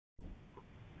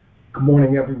Good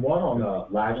morning, everyone, on the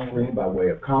live stream by way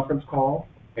of conference call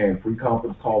and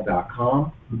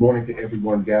freeconferencecall.com. Good morning to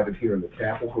everyone gathered here in the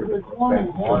chapel. Good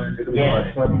morning.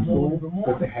 Sunday school.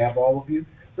 Good to have all of you.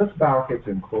 Let's bow our heads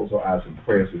and close our eyes in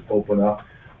prayer as we open up.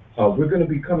 We're going to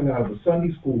be coming out of the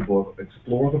Sunday school book,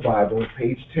 Explore the Bible,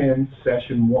 page 10,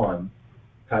 session 1.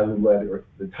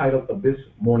 The title of this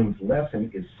morning's lesson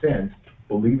is Sent.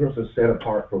 Believers are set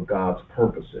apart for God's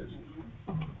purposes.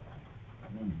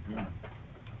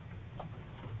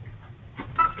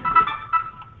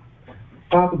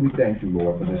 Father, we thank you,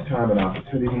 Lord, for this time and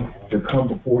opportunity to come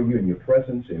before you in your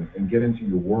presence and get into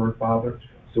your word, Father,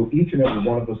 so each and every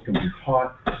one of us can be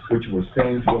taught what you were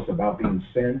saying to us about being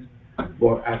sent.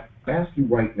 Lord, I ask you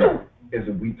right now, as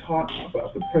we talk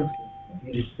about the principle of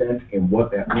being sent and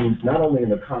what that means, not only in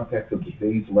the context of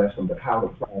today's lesson, but how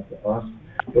it applies to us,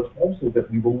 but also that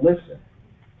we will listen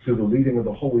to the leading of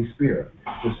the Holy Spirit.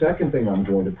 The second thing I'm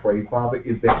going to pray, Father,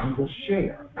 is that we will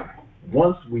share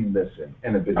once we listen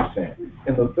and have been sent.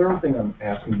 And the third thing I'm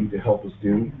asking you to help us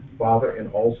do, Father,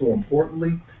 and also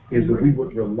importantly, is that we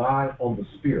would rely on the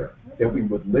Spirit, that we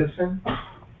would listen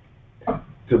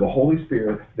to the Holy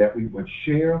Spirit, that we would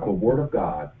share the Word of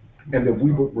God, and that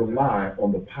we would rely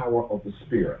on the power of the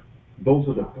Spirit. Those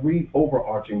are the three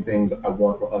overarching things I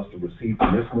want for us to receive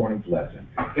from this morning's lesson.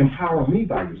 Empower me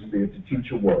by your Spirit to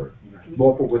teach your word.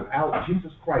 Lord, for without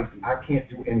Jesus Christ, I can't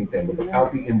do anything. But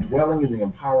without the indwelling and the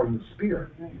empowering of the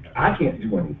Spirit, I can't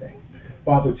do anything.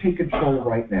 Father, take control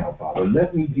right now, Father.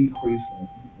 Let me decrease and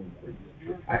you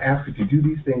increase. I ask you to do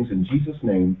these things in Jesus'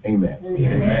 name. Amen.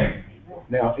 Amen.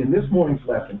 Now, in this morning's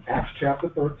lesson, Acts chapter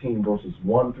 13, verses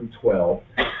 1 through 12,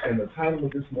 and the title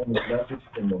of this morning's message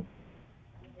in the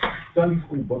Sunday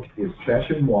school book is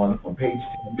Session 1 on page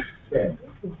 10,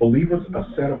 Believers are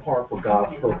set apart for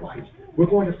God's purposes. We're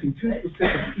going to see two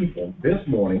specific people this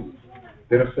morning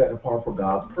that are set apart for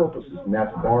God's purposes, and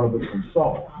that's Barnabas and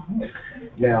Saul.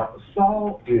 Now,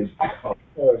 Saul is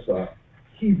Paul's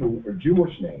Hebrew or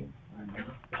Jewish name.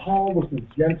 Paul was the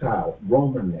Gentile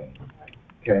Roman name,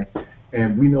 okay?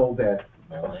 And we know that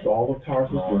Saul of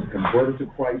Tarsus was converted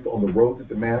to Christ on the road to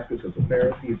Damascus as a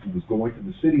Pharisee as he was going to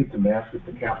the city of Damascus,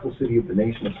 the capital city of the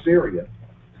nation of Syria,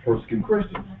 to persecute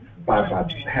Christians by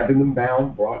having them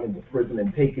bound, brought into prison,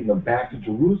 and taking them back to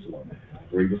Jerusalem,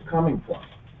 where he was coming from.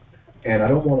 And I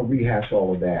don't want to rehash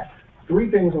all of that. Three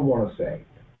things I want to say.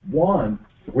 One,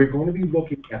 we're going to be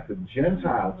looking at the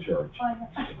Gentile church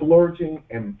splurging,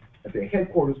 and the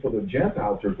headquarters for the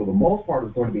Gentile church, for the most part,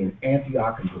 is going to be in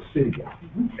Antioch and Pisidia,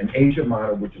 in Asia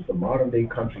Minor, which is the modern-day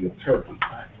country of Turkey.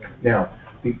 Now,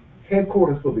 the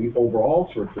headquarters for the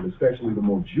overall church, but especially the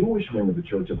more Jewish wing of the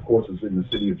church, of course, is in the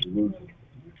city of Jerusalem,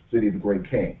 city of the great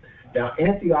king. Now,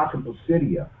 Antioch and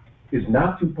Pisidia is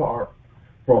not too far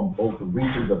from both the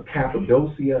regions of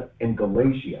Cappadocia and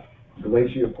Galatia.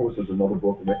 Galatia, of course, is another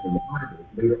book written in the Bible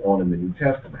later on in the New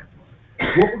Testament.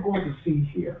 What we're going to see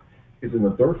here is in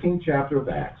the 13th chapter of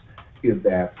Acts, is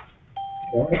that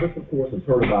Barnabas, of course, has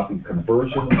heard about the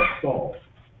conversion of Saul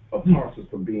of Tarsus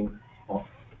from being an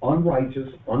unrighteous,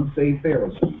 unsaved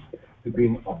Pharisee to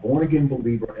being a born-again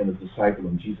believer and a disciple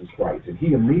of Jesus Christ. And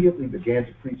he immediately began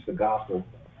to preach the gospel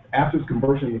after his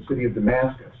conversion in the city of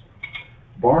Damascus.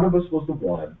 Barnabas was the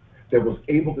one that was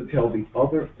able to tell the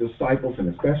other disciples, and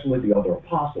especially the other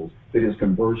apostles, that his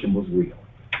conversion was real.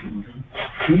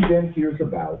 He then hears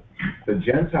about the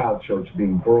Gentile church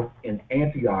being birthed in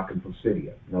Antioch and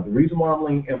Pisidia. Now, the reason why I'm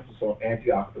laying emphasis on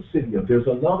Antioch and Pisidia, there's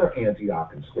another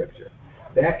Antioch in Scripture.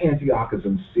 That Antioch is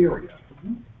in Syria,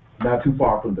 not too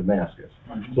far from Damascus.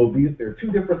 So there are two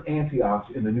different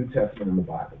Antiochs in the New Testament in the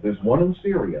Bible. There's one in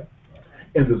Syria,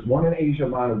 and there's one in Asia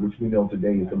Minor, which we know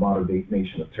today is the modern-day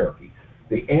nation of Turkey.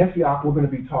 The Antioch we're going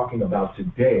to be talking about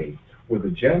today, where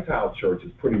the Gentile church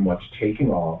is pretty much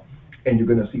taking off, and you're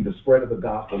going to see the spread of the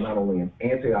gospel not only in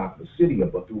Antioch, Pisidia,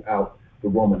 but throughout the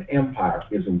Roman Empire,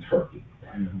 is in Turkey.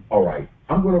 All right,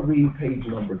 I'm going to read page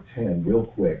number 10 real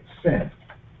quick. Sent.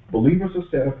 Believers are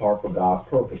set apart for God's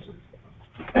purposes.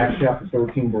 Acts chapter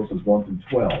 13, verses 1 through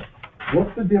 12.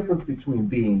 What's the difference between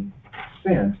being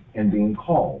sent and being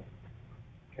called?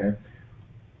 Okay.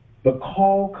 The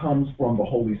call comes from the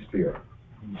Holy Spirit.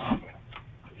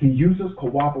 He uses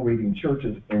cooperating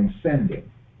churches in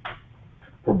sending,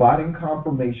 providing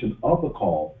confirmation of the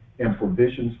call and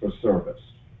provisions for service.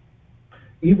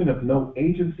 Even if no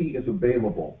agency is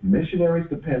available, missionaries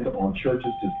depend on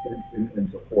churches to send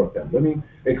and support them. Let me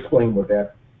explain what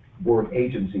that word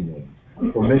agency means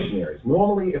for missionaries.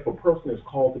 Normally, if a person is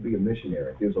called to be a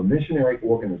missionary, there's a missionary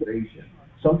organization,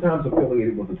 sometimes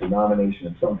affiliated with a denomination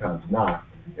and sometimes not.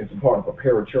 It's a part of a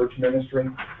parachurch ministry.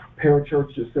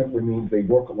 Parachurch just simply means they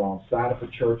work alongside of a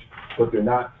church, but they're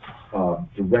not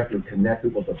directly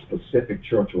connected with a specific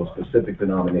church or a specific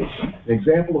denomination. An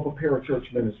example of a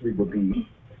parachurch ministry would be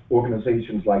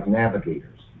organizations like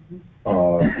Navigators,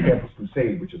 Campus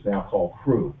Crusade, which is now called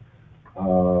Crew,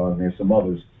 and there's some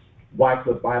others,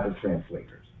 Wycliffe Bible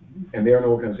Translators, and they're an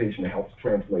organization that helps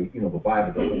translate, the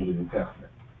Bible, the Old and New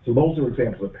Testament. So those are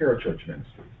examples of parachurch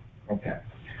ministries. Okay.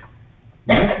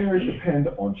 Missionaries depend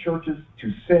on churches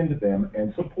to send them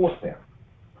and support them.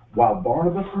 While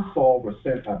Barnabas and Saul were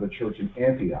sent by the church in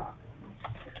Antioch,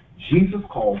 Jesus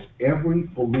calls every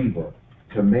believer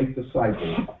to make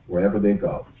disciples wherever they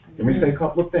go. Let me say a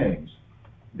couple of things.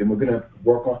 Then we're going to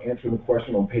work on answering the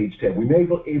question on page 10. We may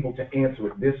be able to answer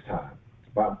it this time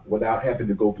without having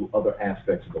to go through other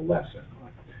aspects of the lesson.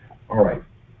 All right.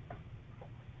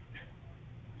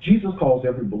 Jesus calls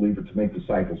every believer to make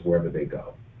disciples wherever they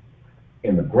go.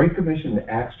 In the Great Commission in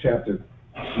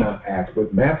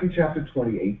Matthew chapter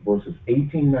 28, verses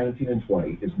 18, 19, and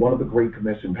 20 is one of the Great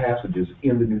Commission passages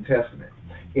in the New Testament.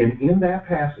 And in that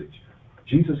passage,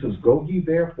 Jesus says, "Go ye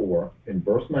therefore," in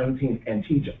verse 19, "and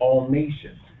teach all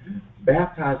nations,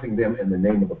 baptizing them in the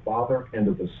name of the Father, and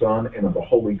of the Son, and of the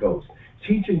Holy Ghost,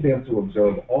 teaching them to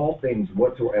observe all things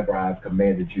whatsoever I have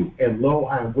commanded you. And lo,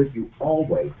 I am with you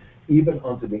always, even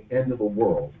unto the end of the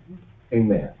world."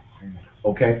 Amen.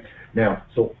 Okay? Now,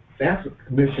 so that's a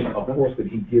commission, of course, that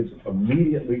he gives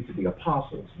immediately to the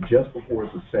apostles just before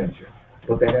his ascension.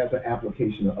 But that has an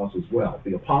application to us as well.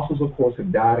 The apostles, of course,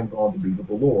 have died and gone to be with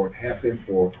the Lord, have been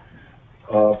for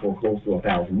close to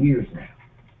 1,000 years now,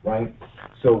 right?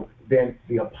 So then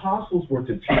the apostles were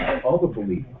to teach other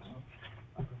believers,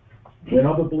 win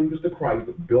other believers to Christ,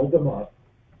 build them up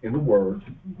in the Word,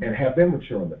 and have them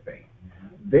mature in the faith.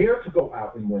 They are to go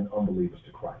out and win unbelievers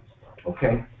to Christ,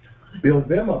 okay? Build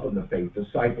them up in the faith,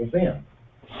 disciple them.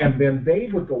 And then they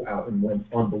would go out and win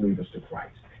unbelievers to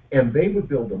Christ. And they would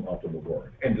build them up in the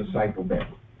Word and disciple them.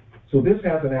 So this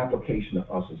has an application to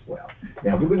us as well.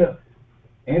 Now, we're going to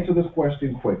answer this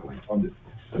question quickly. On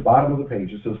the bottom of the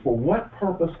page, it says, "For what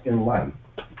purpose in life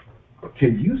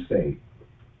can you say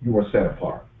you are set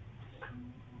apart?"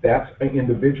 That's an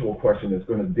individual question that's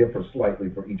going to differ slightly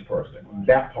for each person,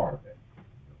 that part of it.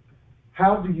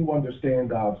 How do you understand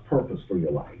God's purpose for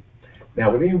your life?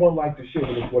 Now, would anyone like to share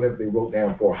with us whatever they wrote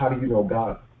down for? How do you know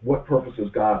God? What purposes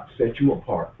God set you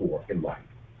apart for in life?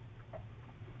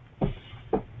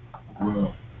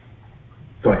 Well,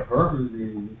 go ahead. The purpose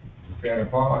is to set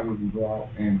apart is to go out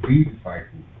and be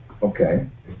disciples. Okay.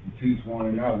 Is to teach one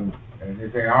another. As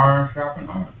they say, iron sharpens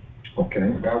iron. Okay.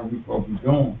 So that's what we're supposed to be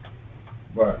doing.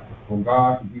 But for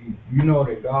God to be,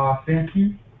 that God sent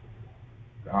you,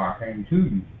 God came to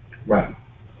you. Right.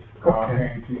 God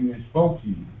came to you and spoke to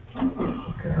you.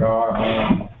 Okay.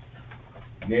 God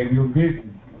gave you a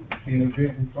vision. See a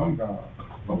vision from God.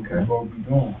 Okay. What you're supposed to be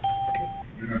doing.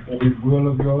 For His will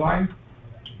of your life,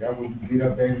 that when you get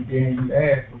up every day and you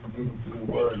ask, and you get into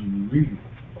the Word and you read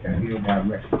it, and He'll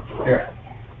direct you. Yeah.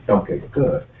 Okay,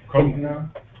 good.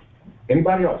 Now?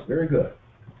 Anybody else? Very good.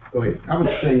 Go ahead. I was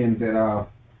saying that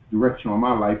direction on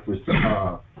my life was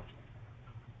to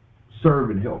serve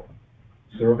and help.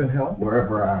 Serve and help?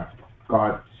 Wherever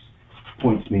God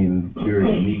points me in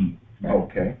various needs.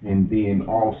 Okay. And then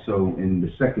also, in the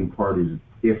second part is,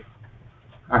 if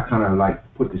I kind of like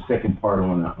put the second part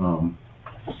on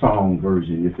a song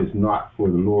version, if it's not for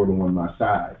the Lord on my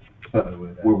side,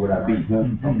 where would I be?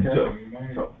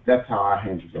 Okay. So that's how I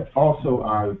handle that. Also,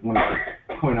 I wanted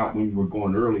to point out when you were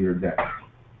going earlier that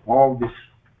all this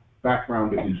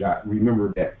background that we got,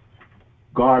 remember that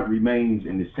God remains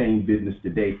in the same business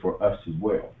today for us as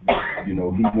well. He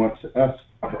wants us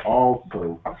to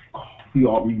also, He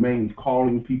remains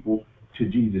calling people to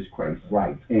Jesus Christ,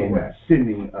 right, and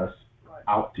sending us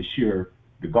out to share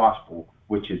the gospel,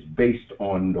 which is based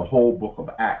on the whole book of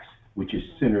Acts, which is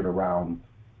centered around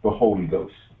the Holy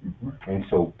Ghost. Mm-hmm. And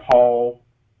so Paul,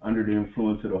 under the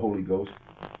influence of the Holy Ghost,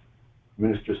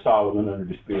 Minister Solomon, under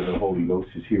the Spirit of the Holy Ghost,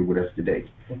 is here with us today.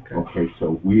 Okay,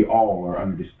 so we all are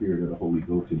under the Spirit of the Holy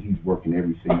Ghost, and He's working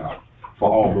everything out for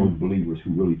all those believers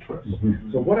who really trust.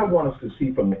 Mm-hmm. So what I want us to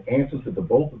see from the answers that the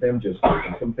both of them just gave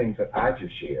and some things that I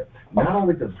just shared, not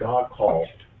only does God call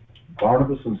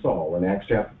Barnabas and Saul in Acts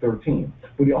chapter 13,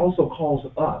 but He also calls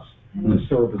us to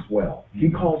serve as well. He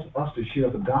calls us to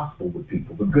share the gospel with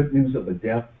people, the good news of the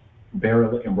death,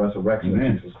 burial, and resurrection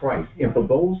of Jesus Christ. And for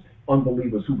those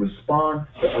unbelievers who respond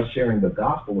to us sharing the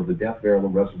gospel of the death, burial,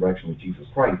 and resurrection of Jesus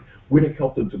Christ, we're to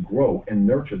help them to grow and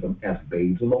nurture them as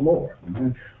babes in the Lord. Mm-hmm.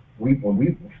 When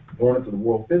we were born into the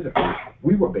world physically,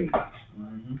 we were babies,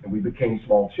 and we became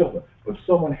small children. But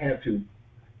someone had to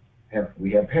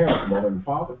we had parents, mother and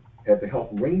father, had to help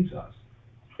raise us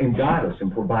and guide us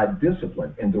and provide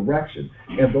discipline and direction.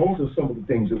 And those are some of the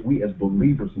things that we as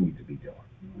believers need to be doing.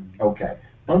 Okay,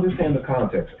 understand the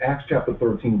context. Acts chapter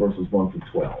 13, verses 1 through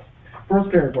 12.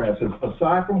 First paragraph says,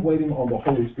 aside from waiting on the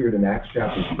Holy Spirit in Acts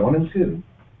chapters 1 and 2,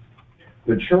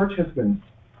 the church has been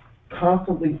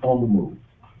constantly on the move.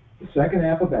 The second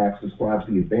half of Acts describes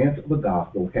the advance of the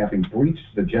gospel having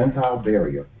breached the Gentile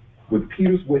barrier with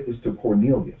Peter's witness to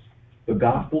Cornelius. The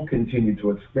gospel continued to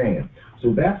expand.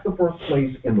 So that's the first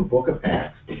place in the book of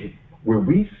Acts where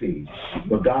we see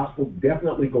the gospel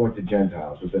definitely going to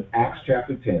Gentiles. It's in Acts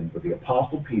chapter 10, where the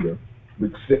apostle Peter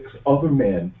with 6 other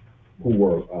men who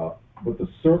were with the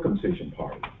circumcision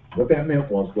party. What that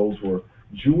meant was those were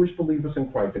Jewish believers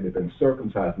in Christ that had been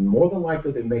circumcised. And more than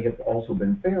likely, they may have also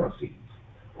been Pharisees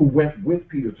who went with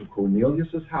Peter to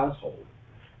Cornelius' household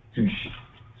to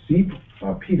see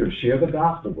Peter share the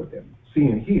gospel with them, see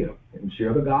and hear, and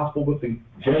share the gospel with the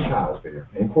Gentiles there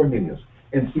and Cornelius,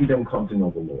 and see them come to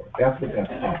know the Lord. That's what that's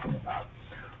talking about.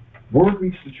 Word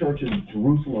reached the church in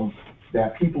Jerusalem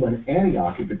that people in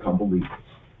Antioch had become believers.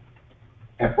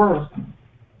 At first,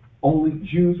 only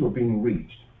Jews were being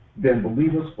reached. Then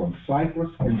believers from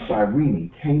Cyprus and Cyrene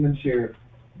came and shared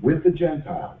with the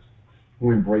Gentiles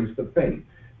who embraced the faith.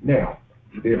 Now,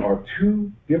 there are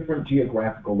 2 different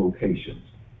geographical locations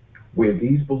where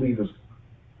these believers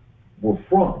were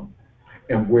from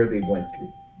and where they went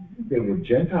to. They were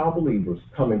Gentile believers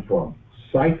coming from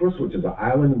Cyprus, which is an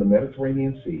island in the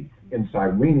Mediterranean Sea, and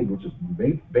Cyrene, which is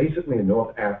basically in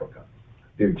North Africa.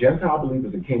 They're Gentile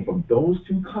believers that came from those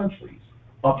 2 countries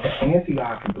up to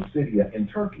Antioch and Pisidia in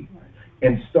Turkey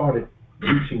and started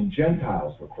reaching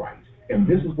Gentiles for Christ. And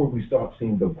this is where we start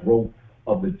seeing the growth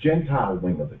of the Gentile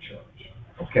wing of the church.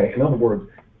 Okay, in other words,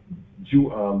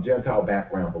 Gentile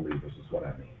background believers is what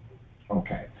I mean.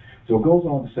 Okay, so it goes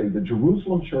on to say the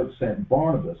Jerusalem church sent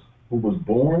Barnabas, who was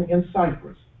born in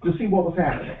Cyprus, to see what was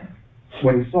happening.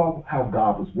 When he saw how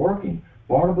God was working,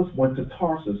 Barnabas went to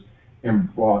Tarsus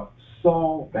and brought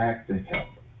Saul back to help.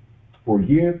 For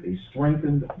years, they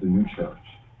strengthened the new church.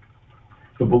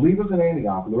 The believers in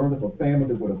Antioch learned of a famine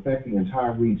that would affect the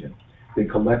entire region. They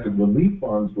collected relief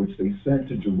funds, which they sent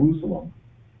to Jerusalem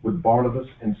with Barnabas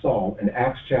and Saul in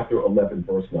Acts chapter 11,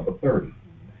 verse number 30.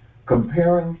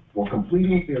 Completing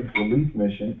their relief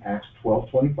mission, Acts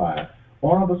 12:25,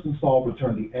 Barnabas and Saul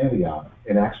returned to Antioch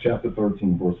in Acts chapter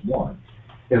 13, verse 1.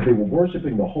 As they were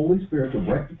worshiping, the Holy Spirit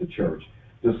directed the church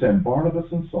to send Barnabas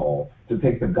and Saul to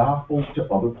take the gospel to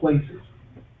other places.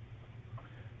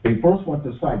 They first went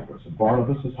to Cyprus,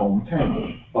 Barnabas'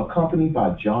 hometown. Accompanied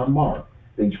by John Mark,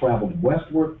 they traveled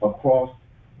westward across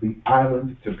the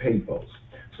island to Paphos.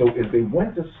 So as they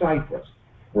went to Cyprus,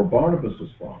 where Barnabas was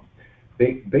from,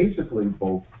 they basically,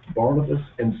 both Barnabas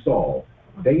and Saul,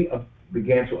 they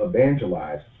began to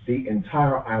evangelize the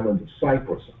entire island of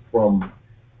Cyprus,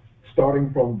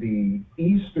 starting from the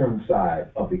eastern side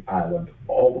of the island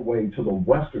all the way to the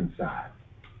western side.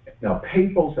 Now,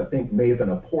 Paphos, I think, may have been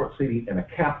a port city and a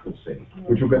capital city,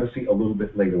 which we're going to see a little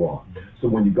bit later on. So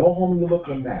when you go home and you look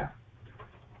at a map,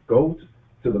 go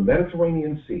to the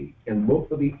Mediterranean Sea and look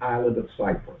for the island of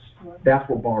Cyprus. That's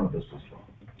where Barnabas is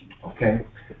from, okay?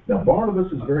 Now,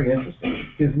 Barnabas is very interesting.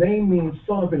 His name means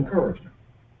son of encouragement,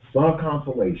 son of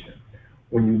consolation.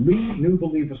 When you lead new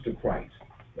believers to Christ,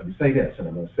 let me say this, and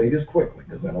I'm going to say this quickly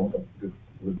because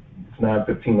it's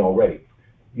 9:15 already.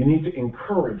 You need to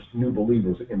encourage new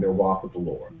believers in their walk with the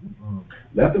Lord.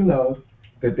 Let them know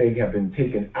that they have been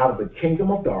taken out of the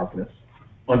kingdom of darkness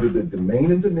under the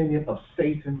domain and dominion of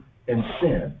Satan and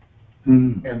sin,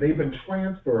 and they've been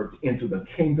transferred into the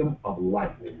kingdom of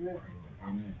light,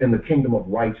 in the kingdom of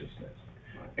righteousness.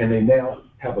 And they now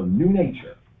have a new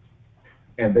nature,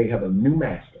 and they have a new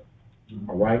master,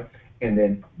 all right? And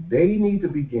then they need to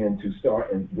begin to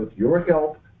start, and with your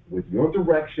help, with your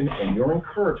direction and your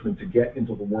encouragement, to get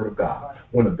into the Word of God.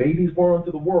 When a baby's born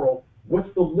into the world, what's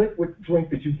the liquid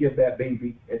drink that you give that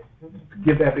baby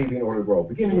in order to grow?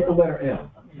 Beginning with the letter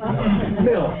M.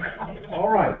 Milk. All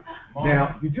right.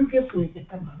 Now, you do get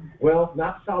some, well,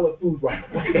 not solid food right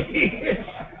away.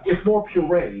 It's more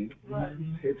pureed.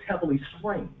 It's heavily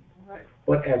strained.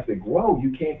 But as they grow,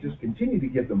 you can't just continue to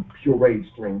give them pureed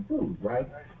strained food, right?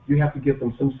 You have to give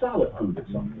them some solid food at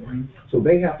some point. So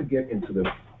they have to get into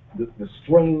the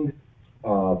strained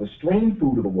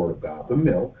food of the Word of God, the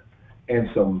milk, and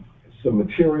some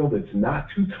material that's not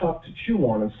too tough to chew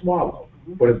on and swallow.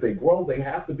 But as they grow, they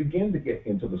have to begin to get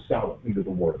into the solid meat of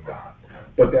the Word of God.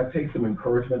 But that takes some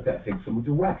encouragement, that takes some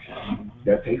direction,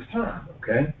 that takes time,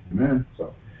 okay? Amen.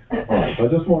 So, all right, so I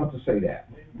just wanted to say that.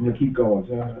 I'm going to keep going.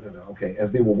 Okay,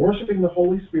 as they were worshiping, the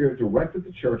Holy Spirit directed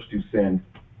the church to send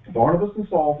Barnabas and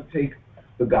Saul to take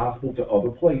the gospel to other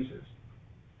places.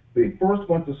 They first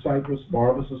went to Cyprus,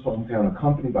 Barnabas' hometown,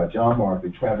 accompanied by John Mark. They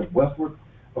traveled westward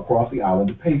across the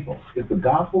island of Paphos. If the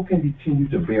gospel can continue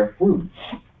to bear fruit,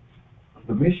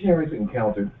 the missionaries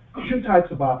encountered two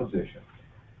types of opposition.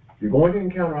 If you're going to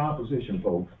encounter opposition,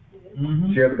 folks,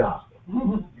 share the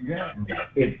gospel.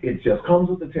 It just comes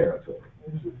with the territory.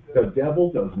 The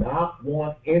devil does not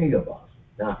want any of us,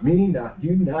 not me, not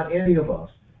you, not any of us,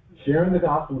 sharing the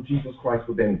gospel of Jesus Christ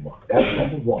with anyone. That's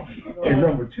number one. And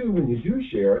number two, when you do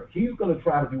share it, he's going to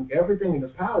try to do everything in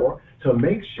his power to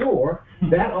make sure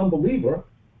that unbeliever,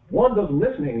 one, doesn't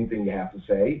listen to anything you have to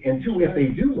say, and two, if they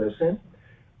do listen,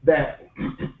 that,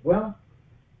 well,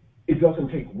 it doesn't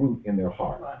take root in their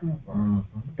heart.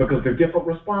 Because there are different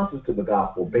responses to the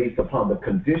gospel based upon the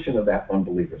condition of that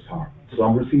unbeliever's heart.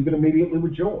 Some receive it immediately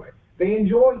with joy. They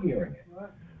enjoy hearing it.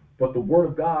 But the word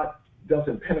of God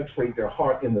doesn't penetrate their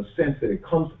heart in the sense that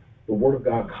the word of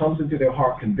God comes into their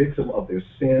heart, convicts them of their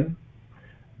sin.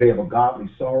 They have a godly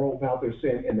sorrow about their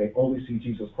sin, and they only see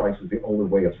Jesus Christ as the only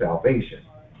way of salvation.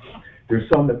 There's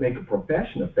some that make a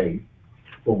profession of faith,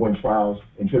 but when trials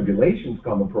and tribulations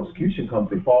come and persecution comes,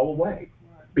 they fall away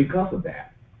because of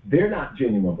that. They're not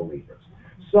genuine believers.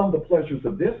 Some of the pleasures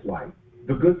of this life,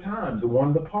 the good times, the one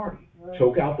of the party,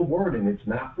 choke out the word and it's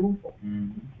not fruitful.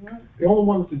 The only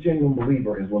one that's a genuine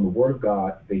believer is when the word of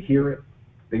God, they hear it,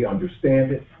 they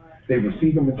understand it, they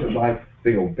receive them into life,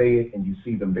 they obey it, and you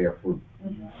see them bear fruit.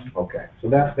 Okay, so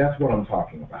that's what I'm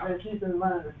talking about. And keep in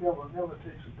mind, the devil never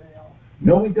takes a day off.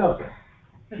 No, he doesn't.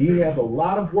 He has a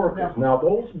lot of workers. Now,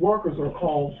 those workers are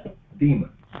called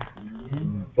demons.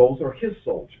 Those are his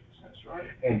soldiers. That's right.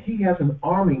 And he has an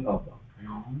army of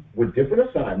them with different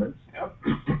assignments.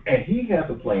 And he has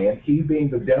a plan, he being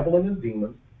the devil and his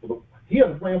demons, he has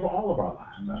a plan for all of our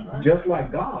lives. Right. Just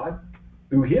like God,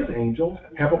 through his angels,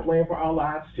 have a plan for our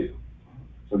lives too.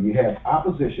 So you have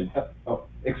opposition.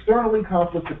 Externally,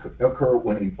 conflict occurred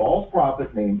when a false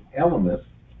prophet named Elymas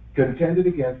contended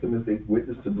against them as they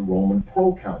witnessed to the Roman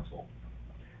proconsul.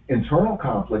 Internal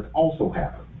conflict also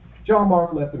happened. John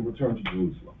Mark left and returned to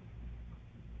Jerusalem.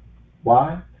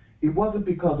 Why? It wasn't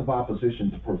because of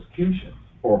opposition to persecution.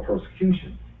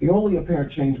 The only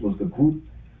apparent change was the group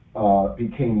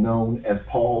became known as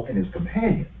Paul and his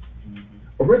companions.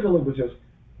 Originally it was just,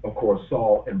 of course,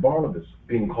 Saul and Barnabas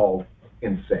being called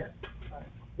insane.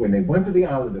 When they went to the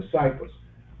island of Cyprus,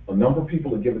 a number of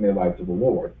people had given their life to the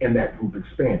Lord, and that group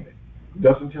expanded.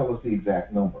 Doesn't tell us the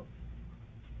exact number.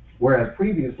 Whereas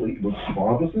previously it was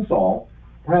Barnabas and Saul,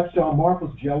 perhaps John Mark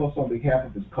was jealous on behalf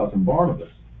of his cousin Barnabas.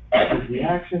 His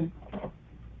reaction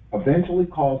eventually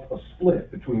caused a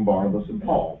split between Barnabas and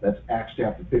Paul. That's Acts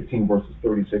chapter 15, verses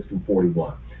 36 through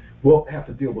 41. We'll have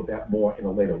to deal with that more in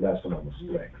a later lesson on the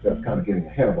split, because that's kind of getting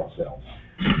ahead of ourselves.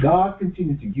 God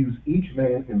continued to use each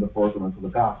man in the furtherance of the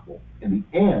gospel. In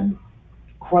the end,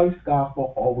 Christ's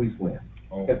gospel always wins.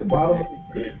 At the bottom of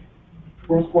the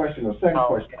first question or second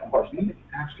question,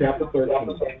 Acts chapter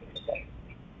 13,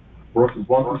 verses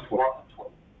 1 through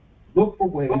 12. Look for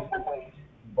ways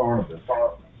Barnabas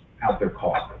out their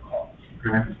cause.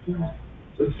 Okay?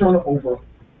 Let's turn it over,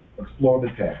 explore the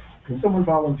text. Can someone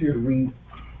volunteer to read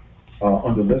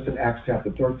under listen Acts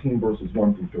chapter 13, verses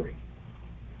 1 through 3?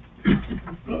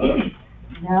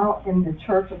 Now in the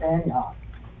church of Antioch,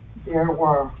 there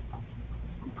were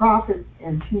prophets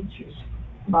and teachers,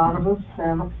 Barnabas,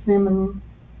 Simon,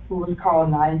 who was called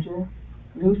Niger,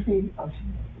 Lucy of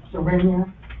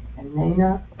Cyrene, and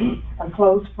Nana, a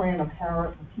close friend of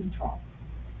Herod the Tetrarch,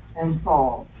 and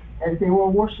Saul. As they were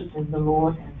worshiping the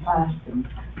Lord and fasting,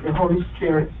 the Holy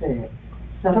Spirit said,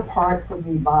 "Set apart for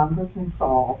me Barnabas and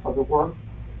Saul for the work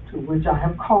to which I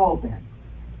have called them."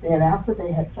 Then after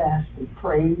they had fasted,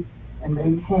 prayed, and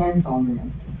laid hands on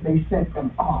them, they sent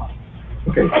them off.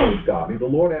 Okay, praise God. May the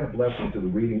Lord add a blessing to the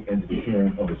reading and to the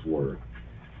hearing of his word.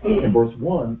 In verse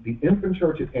 1, the infant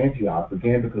church at Antioch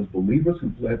began because believers who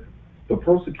fled the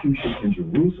persecution in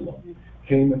Jerusalem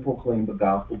came and proclaimed the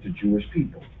gospel to Jewish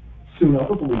people. Soon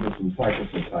other believers from Cyprus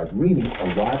and Cyrene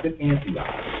arrived at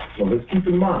Antioch. Now let's keep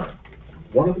in mind,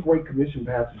 one of the Great Commission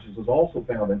passages is also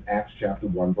found in Acts chapter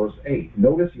 1, verse 8.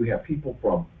 Notice you have people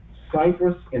from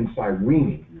Cyprus and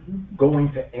Cyrene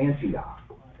going to Antioch.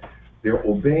 They're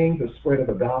obeying the spread of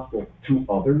the gospel to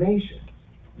other nations.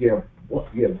 You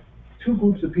have two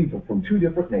groups of people from two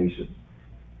different nations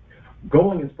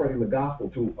going and spreading the gospel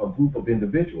to a group of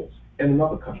individuals in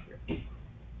another country.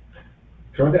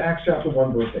 Turn to Acts chapter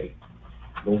 1, verse 8.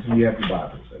 Those of you have your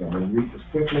Bibles, and I'm going to read this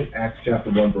quickly. Acts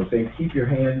chapter 1, verse 8. Keep your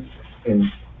hands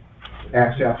in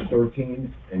Acts chapter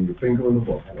 13 and your finger in the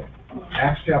book.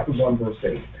 Acts chapter 1, verse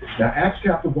 8. Now, Acts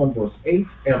chapter 1, verse 8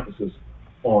 emphasis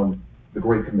on the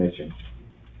Great Commission.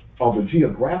 are the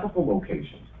geographical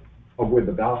locations of where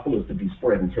the gospel is to be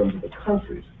spread in terms of the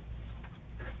countries,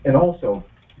 and also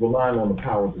relying on the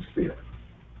power of the Spirit.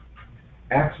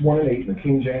 Acts 1:8 in the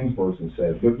King James Version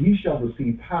says, "But ye shall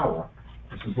receive power,"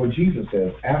 this is what Jesus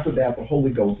says, "after that the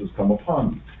Holy Ghost has come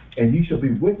upon you, and ye shall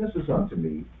be witnesses unto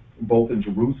me, both in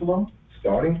Jerusalem,"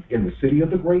 starting in the city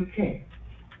of the great king,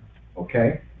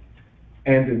 okay,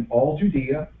 "and in all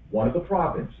Judea," one of the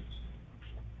provinces,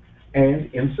 "and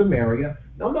in Samaria."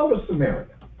 Now notice Samaria.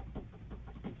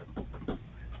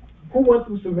 Who went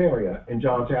through Samaria in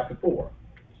John chapter 4?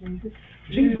 Jesus.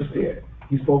 Jesus did.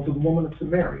 He spoke to the woman of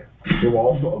Samaria. There were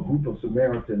also a group of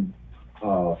Samaritans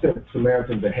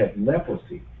that had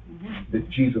leprosy that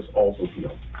Jesus also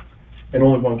healed. And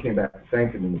only one came back to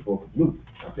thank him in the book of Luke.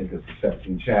 I think it's the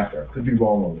 17th chapter. I could be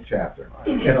wrong on the chapter.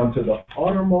 And unto the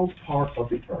uttermost part of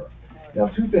the earth. Now,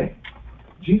 two things.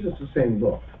 Jesus is saying,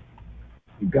 look,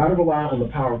 you've got to rely on the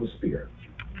power of the Spirit.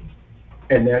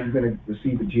 And now you're going to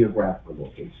receive the geographical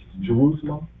locations.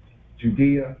 Jerusalem,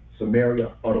 Judea,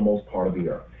 Samaria, uttermost part of the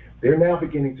earth. They're now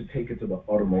beginning to take it to the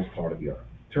uttermost part of the earth.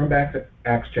 Turn back to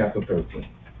Acts chapter 13.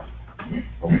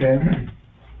 Okay?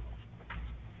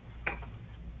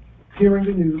 Hearing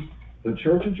the news, the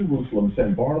church of Jerusalem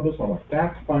sent Barnabas on a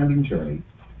fact-finding journey.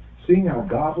 Seeing how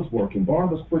God was working,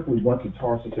 Barnabas quickly went to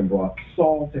Tarsus and brought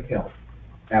Saul to help.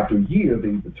 After a year, they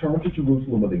returned to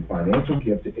Jerusalem with a financial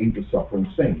gift to aid the suffering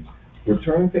saints.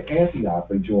 Returning to Antioch,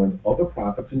 they joined other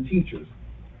prophets and teachers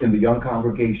in the young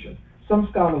congregation. Some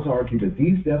scholars argue that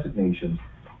these designations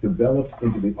developed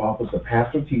into the office of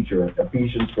pastor-teacher in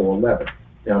Ephesians 4:11.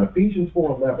 Now, in Ephesians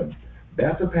 4:11,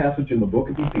 that's a passage in the book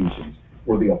of Ephesians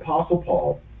where the Apostle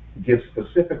Paul gives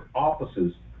specific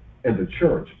offices in the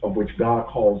church of which God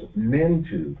calls men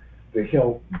to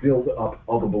help build up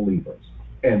other believers.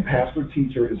 And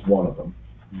pastor-teacher is one of them.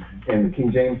 And the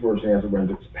King James Version has it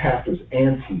rendered as pastors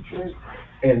and teachers.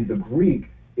 And the Greek,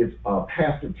 it's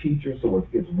pastor-teacher, so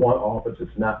it's one office.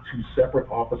 It's not two separate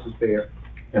offices there.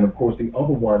 And of course, the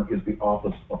other one is the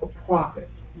office of a prophet.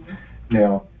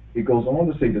 Now, it goes on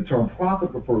to say the term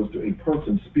prophet refers to a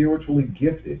person spiritually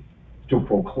gifted to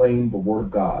proclaim the word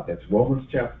of God. That's Romans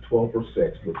chapter 12, verse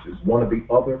 6, which is one of the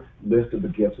other list of the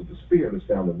gifts of the Spirit is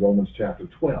found in Romans chapter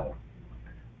 12.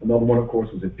 Another one, of course,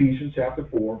 is Ephesians chapter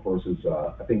 4, verses,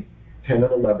 I think, 10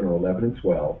 and 11, or 11 and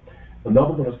 12.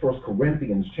 Another one is 1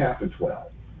 Corinthians chapter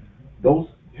 12. Those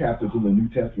chapters in the New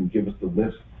Testament give us the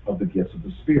list of the gifts of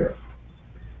the Spirit.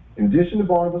 In addition to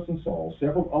Barnabas and Saul,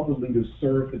 several other leaders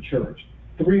served the church.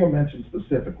 Three are mentioned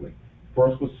specifically.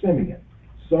 First was Simeon.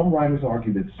 Some writers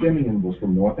argue that Simeon was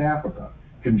from North Africa.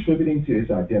 Contributing to his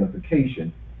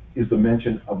identification is the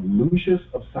mention of Lucius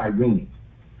of Cyrene.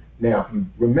 Now, if you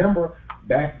remember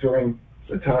back during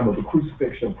the time of the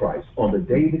crucifixion of Christ, on the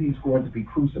day that he's going to be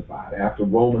crucified, after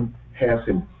Roman has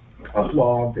him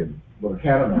flogged and with a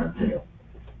cat o' nine tail,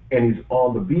 and he's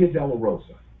on the Via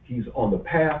Dolorosa. He's on the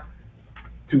path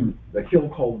to the hill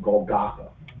called Golgotha,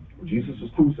 where Jesus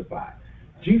was crucified.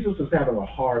 Jesus is having a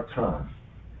hard time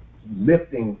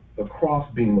lifting the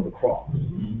crossbeam of the cross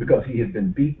because he had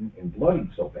been beaten and bloodied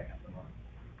so badly.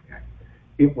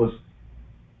 It was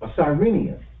a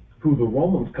Cyrenian who the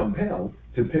Romans compelled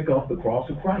to pick up the cross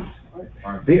of Christ.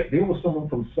 There was someone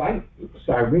from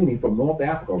Cyrene, from North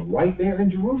Africa, right there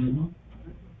in Jerusalem,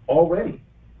 already,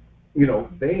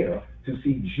 there to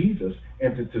see Jesus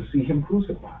and to see him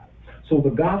crucified. So the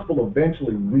gospel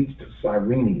eventually reached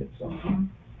Cyrene at some point,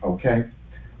 okay?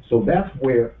 So that's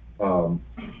where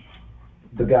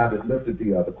the guy that lifted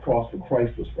the cross for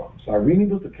Christ was from. Cyrene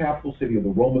was the capital city of the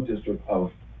Roman district of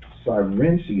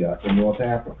Cyrentia in North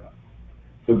Africa.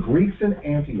 The Greeks in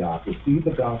Antioch received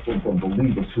the gospel from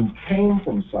believers who came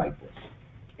from Cyprus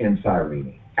and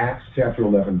Cyrene. Acts chapter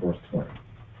 11, verse 20.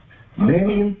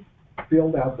 Many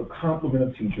filled out the complement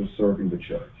of teachers serving the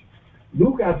church.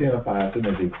 Luke identifies him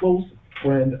as a close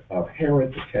friend of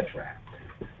Herod the Tetrarch.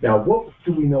 Now, what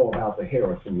do we know about the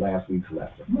Herods from last week's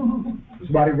lesson?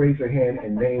 Somebody raise their hand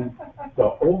and name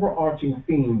the overarching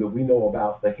theme that we know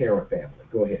about the Herod family.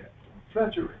 Go ahead.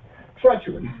 Treachery.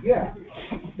 Treachery, yeah.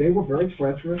 They were very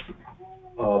treacherous.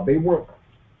 They were,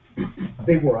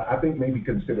 I think, maybe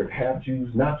considered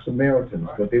half-Jews, not Samaritans,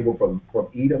 but they were from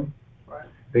Edom. Right.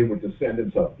 They were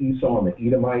descendants of Esau and the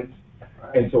Edomites.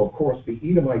 Right. And so, of course, the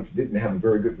Edomites didn't have a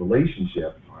very good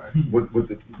relationship with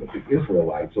the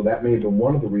Israelites. So that may have been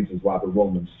one of the reasons why the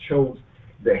Romans chose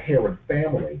the Herod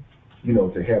family,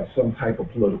 to have some type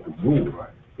of political rule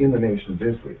in the nation of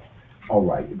Israel. All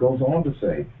right, it goes on to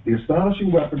say, the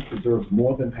astonishing reference deserves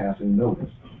more than passing notice.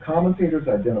 Commentators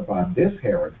identify this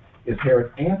Herod as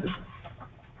Herod Antipas,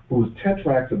 who was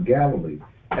Tetrarch of Galilee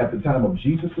at the time of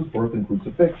Jesus' birth and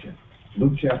crucifixion.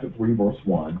 Luke chapter 3, verse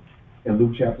 1, and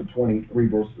Luke chapter 23,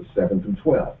 verses 7 through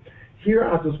 12. Here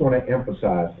I just want to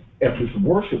emphasize at this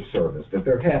worship service that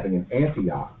they're having in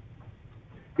Antioch,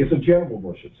 it's a general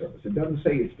worship service. It doesn't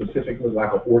say it's specifically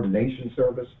like an ordination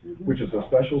service, which is a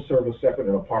special service separate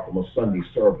and apart from a Sunday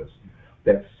service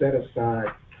that's set aside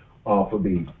for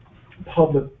the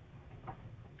public,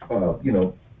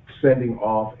 sending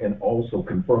off and also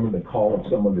confirming the call of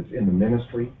someone that's in the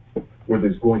ministry, where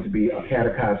there's going to be a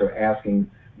catechizer asking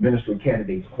ministry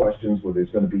candidates questions, where there's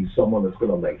going to be someone that's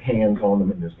going to lay hands on them,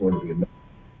 and there's going to be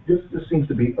this seems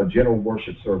to be a general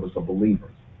worship service of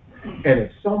believers. And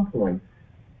at some point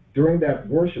during that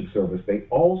worship service, they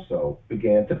also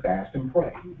began to fast and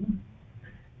pray.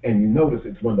 And you notice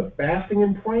it's when the fasting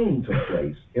and praying took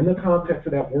place, in the context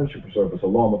of that worship service,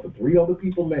 along with the three other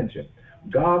people mentioned,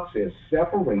 God says,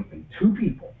 separate the two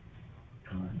people,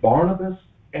 Barnabas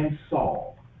and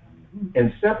Saul,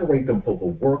 and separate them for the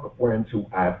work whereunto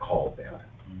I've called them.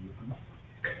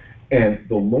 And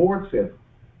the Lord said,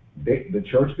 the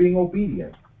church being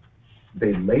obedient,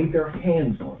 they laid their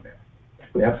hands on them.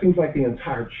 That seems like the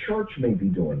entire church may be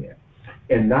doing it,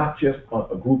 and not just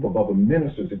a group of other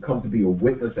ministers that come to be a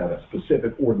witness at a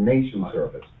specific ordination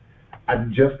service.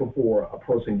 Just before a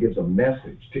person gives a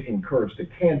message to encourage the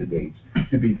candidates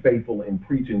to be faithful in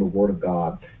preaching the Word of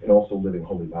God and also living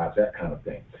holy lives, that kind of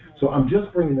thing. So I'm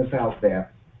just bringing this out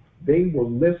that they were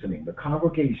listening, the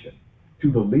congregation,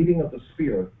 to the leading of the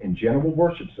Spirit in general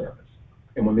worship service.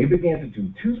 And when they began to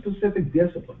do two specific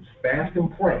disciplines, fast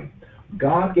and pray,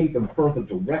 God gave them further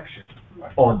direction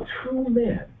on two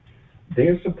men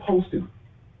they're supposed to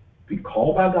be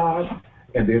called by God,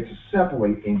 and they're to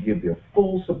separate and give their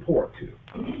full support to,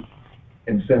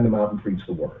 and send them out and preach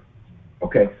the word.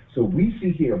 Okay, so we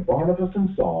see here Barnabas and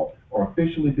Saul are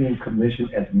officially being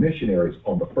commissioned as missionaries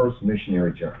on the first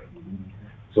missionary journey.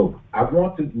 So I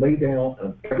want to lay down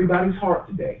on everybody's heart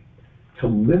today to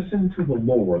listen to the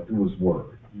Lord through His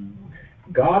Word.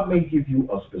 God may give you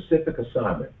a specific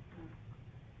assignment,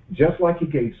 just like He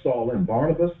gave Saul and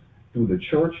Barnabas, through the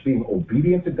church being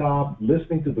obedient to God,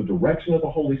 listening to the direction of the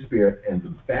Holy Spirit, and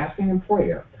through fasting and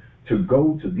prayer to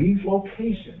go to these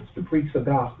locations to preach the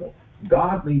gospel.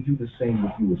 God may do the same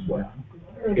with you as well.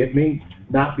 It may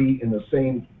not be in the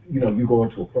same, you go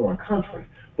into a foreign country,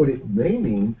 but it may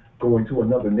mean going to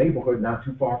another neighborhood not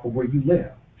too far from where you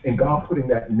live, and God putting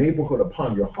that neighborhood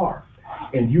upon your heart.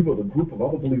 And you with a group of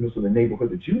other believers in the neighborhood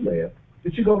that you live,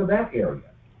 that you go to that area,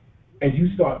 and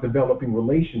you start developing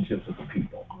relationships with the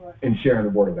people and sharing the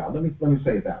word of God. Let me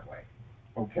say it that way.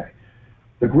 Okay.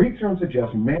 The Greek term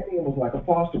suggests Manaen was like a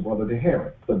foster brother to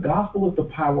Herod. The gospel is the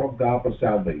power of God for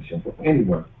salvation for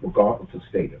anyone, regardless of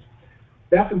status.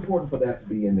 That's important for that to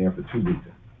be in there for two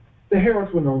reasons. The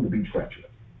Herods were known to be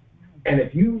treacherous. And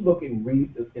if you look and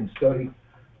read and study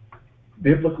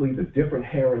biblically the different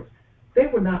Herods, they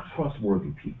were not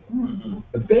trustworthy people.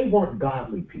 They weren't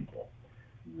godly people.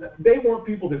 They weren't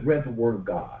people that read the Word of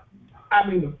God. I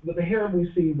mean, the Herod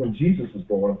we see when Jesus was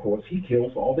born, of course, he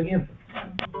kills all the infants.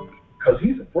 Because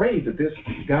he's afraid that this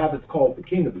guy that's called the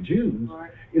King of the Jews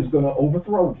is going to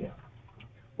overthrow him.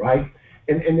 Right?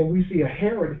 And then we see a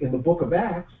Herod in the book of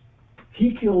Acts.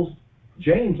 He kills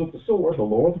James with the sword, the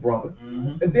Lord's brother.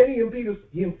 And then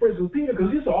he imprisons Peter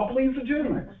because he saw pleased the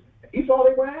Jews. He saw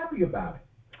they were happy about it.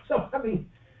 So, I mean,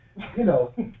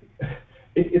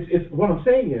 it's what I'm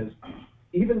saying is,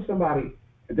 even somebody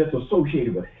that's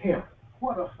associated with Herod,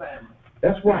 What a family.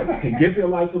 that's right, can give their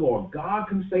life to the Lord. God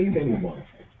can save anyone,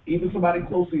 even somebody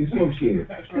closely associated.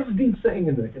 There's a deep saying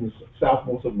in the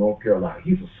southmost of North Carolina,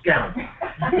 he's a scoundrel.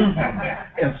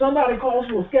 And somebody calls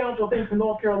you a scoundrel, I think, from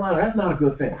North Carolina, that's not a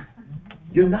good thing.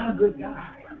 You're not a good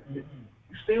guy. You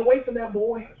stay away from that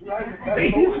boy. He's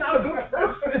not a good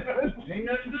person. Ain't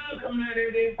nothing good coming out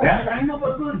of there. That's ain't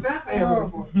no good that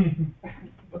family.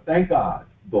 But thank God,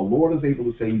 the Lord is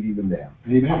able to save even them.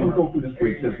 I'm going to go through this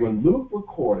brief. It says, when Luke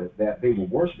recorded that they were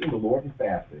worshiping the Lord and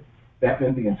fasted, that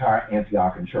meant the entire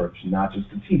Antiochian church, not just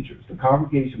the teachers. The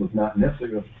congregation was not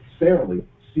necessarily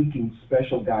seeking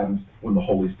special guidance when the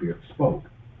Holy Spirit spoke.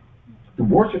 The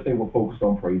worship, they were focused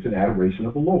on praise and adoration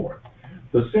of the Lord.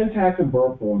 The syntax and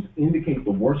verb forms indicate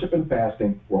the worship and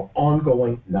fasting were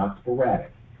ongoing, not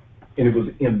sporadic. And it was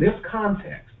in this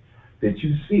context that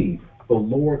you see the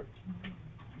Lord,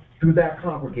 through that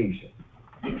congregation,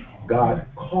 God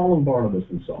calling Barnabas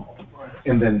and Saul,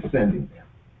 and then sending them.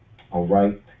 All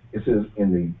right? It says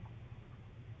in the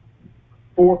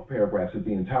fourth paragraph that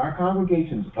the entire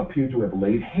congregations appear to have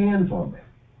laid hands on them.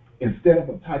 Instead of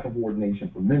a type of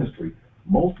ordination for ministry,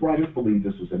 most writers believe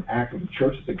this was an act of the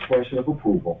church's expression of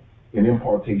approval and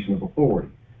impartation of authority.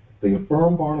 They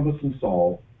affirmed Barnabas and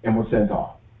Saul and were sent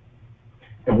off.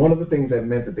 And one of the things that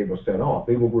meant that they were set off,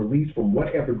 they were released from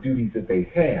whatever duties that they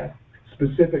had,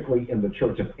 specifically in the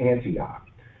church of Antioch.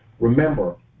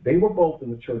 Remember, they were both in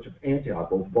the church of Antioch,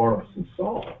 both Barnabas and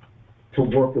Saul, to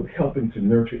work with helping to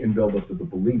nurture and build up to the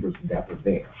believers that were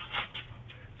there.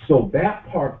 So that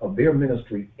part of their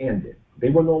ministry ended. They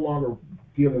were no longer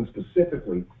dealing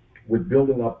specifically with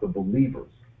building up the believers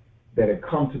that had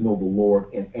come to know the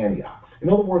Lord in Antioch. In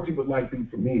other words, it would like be,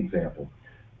 for me, example,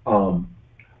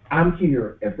 I'm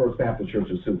here at First Baptist Church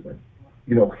of Suitland,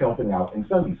 helping out in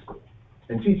Sunday school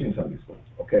and teaching Sunday school,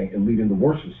 okay, and leading the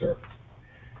worship service.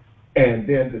 And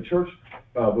then the church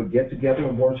would get together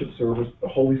in worship service. The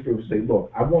Holy Spirit would say,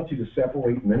 look, I want you to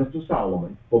separate Minister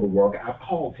Solomon for the work I've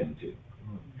called him to.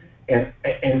 And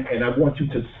I want you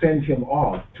to send him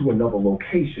off to another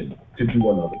location to do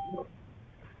another work.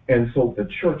 And so the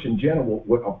church in general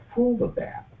would approve of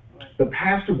that. The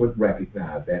pastor would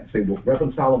recognize that and say, well,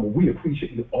 Reverend Solomon, we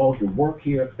appreciate all your work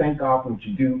here. Thank God for what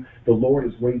you do. The Lord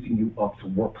is raising you up to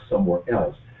work somewhere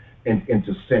else and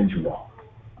to send you off.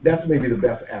 That's maybe the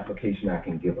best application I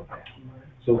can give of that.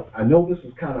 So I know this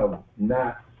is kind of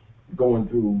not going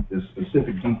through the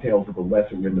specific details of the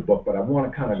lesson in the book, but I want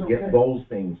to kind of get those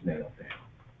things nailed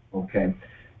down, okay?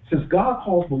 Since God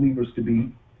calls believers to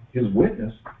be his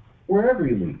witness wherever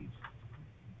he leads,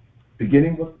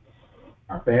 beginning with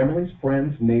our families,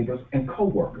 friends, neighbors, and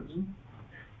co-workers,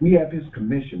 we have his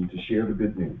commission to share the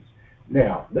good news.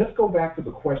 Now, let's go back to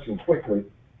the question quickly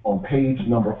on page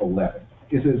number 11.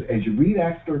 It says, as you read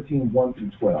Acts 13, 1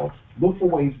 through 12, look for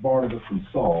ways Barnabas and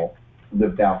Saul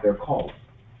lived out their calling.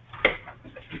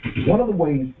 One of the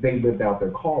ways they lived out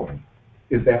their calling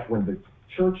is that when the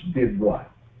church did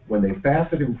what? When they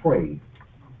fasted and prayed,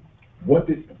 what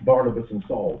did Barnabas and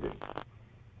Saul do?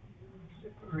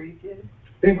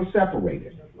 They were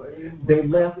separated. They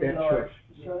left that church.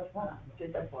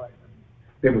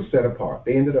 They were set apart.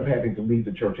 They ended up having to leave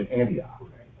the church in Antioch.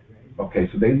 Okay,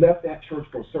 so they left that church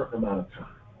for a certain amount of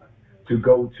time to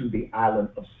go to the island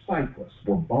of Cyprus,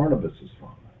 where Barnabas is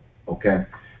from. Okay,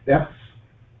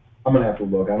 I'm going to have to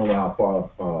look. I don't know how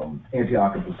far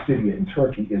Antioch of Pisidia in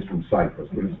Turkey is from Cyprus,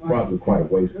 but it's probably quite a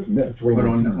ways. But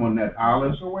on that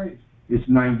island, it's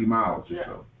 90 miles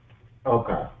or so.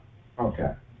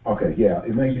 Okay, yeah,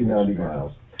 it may be 90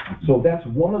 miles. So that's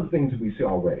one of the things that we see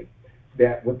already,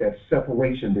 that with that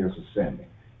separation, there's ascending.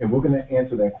 And we're going to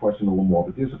answer that question a little more.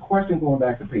 But there's a question going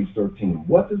back to page 13.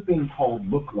 What does being called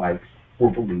look like for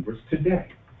believers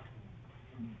today?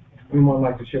 Anyone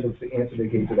like to share with us the answer they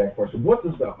gave to that question? What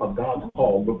does a God's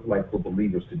call look like for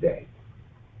believers today?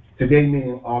 Today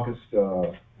meaning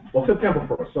September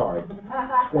 1st, sorry,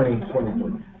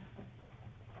 2023.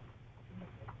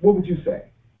 What would you say?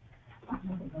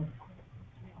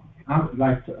 I would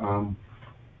like to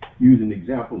use an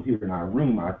example here in our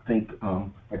room. I think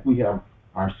like we have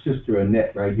our sister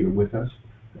Annette right here with us,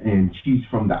 and she's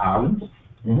from the islands.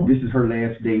 Mm-hmm. This is her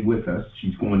last day with us.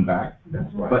 She's going back.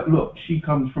 That's right. But look, she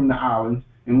comes from the islands,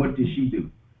 and what did she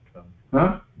do?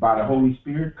 By the Holy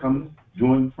Spirit, comes,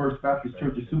 join First Baptist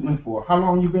Church of Suitland for, how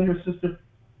long you been here, sister?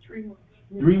 3 months.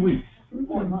 3 weeks. 3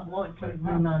 months. 3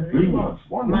 months. 3 months.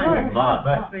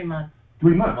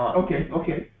 3 months.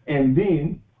 Okay. And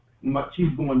then she's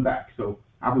going back. So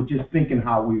I was just thinking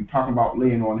how we were talking about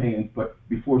laying on hands, but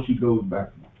before she goes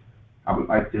back, I would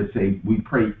like to say we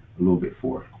pray a little bit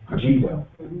for her. We will.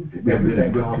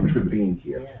 Thank God for being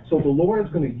here. So the Lord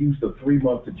is going to use the 3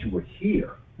 months that you were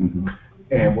here,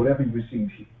 and whatever you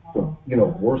received from,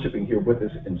 worshiping here with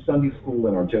us in Sunday school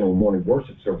and our general morning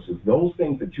worship services, those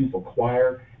things that you've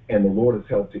acquired and the Lord has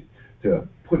helped to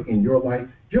put in your life,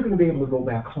 you're going to be able to go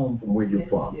back home from where you're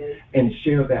from and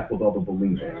share that with other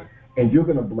believers. And you're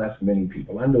going to bless many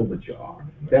people. I know that you are.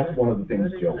 That's one of the things,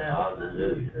 Joe.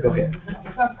 Go ahead.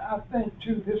 I think,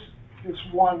 too, this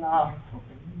one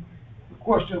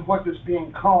question of what does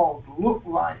being called look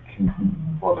like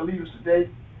for the leaders today.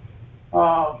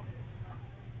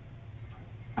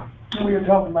 We were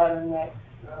talking about in that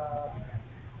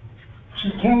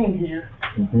she came here.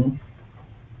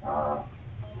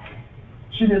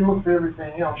 She didn't look for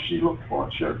everything else. She looked for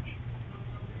a church.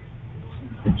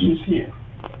 She's here.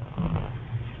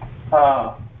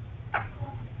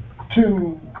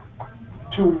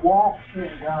 To walk in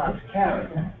God's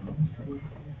character,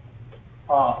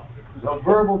 a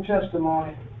verbal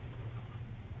testimony,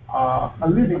 a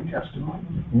living testimony.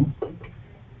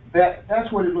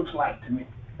 That's what it looks like to me.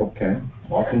 Okay,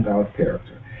 walking God's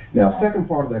character. Now, second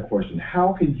part of that question,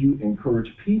 how can you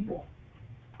encourage people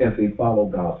as they follow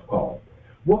God's call?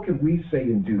 What can we say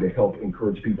and do to help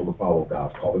encourage people to follow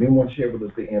God's call? Would anyone share with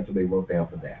us the answer they wrote down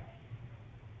for that?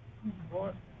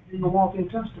 You can walk in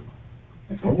testimony.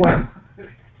 All right.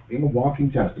 being a walking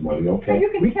testimony, So okay?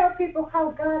 you can tell people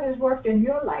how God has worked in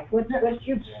your life, what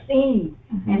you've seen,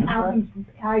 and how he's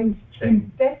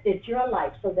invested your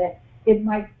life so that it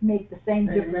might make the same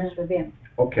difference for them.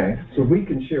 Okay, so we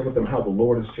can share with them how the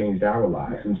Lord has changed our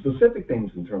lives and specific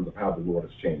things in terms of how the Lord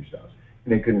has changed us.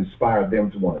 And it can inspire them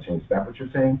to want to change. Is that what you're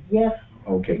saying? Yes.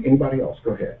 Okay, anybody else?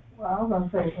 Go ahead. Well, I was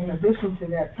going to say, in addition to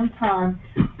that, sometimes,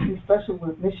 especially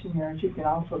with missionaries, you can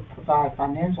also provide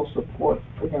financial support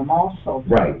for them also.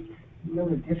 Right. It's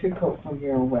really difficult when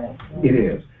you're away. It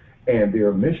is. And there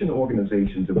are mission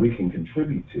organizations that we can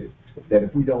contribute to, that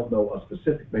if we don't know a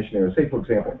specific missionary, say, for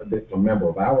example, a member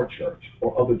of our church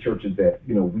or other churches that,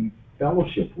 we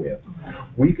fellowship with,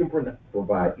 we can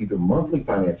provide either monthly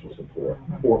financial support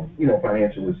or,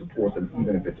 financially support them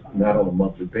even if it's not on a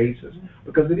monthly basis,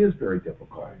 because it is very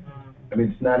difficult. I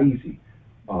mean, it's not easy.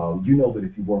 You know that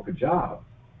if you work a job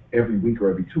every week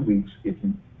or every 2 weeks, if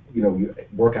you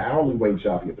work an hourly wage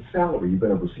job, you get the salary, you're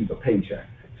going to receive a paycheck.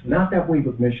 It's not that way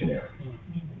with missionaries.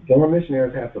 Former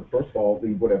missionaries have to, first of all,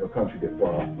 leave whatever country they're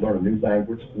from, learn a new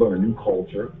language, learn a new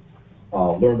culture,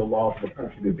 learn the laws of the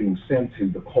country they're being sent to,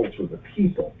 the culture of the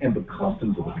people, and the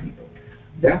customs of the people.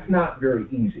 That's not very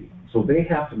easy. So they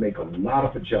have to make a lot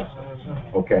of adjustments,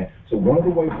 okay? So one of the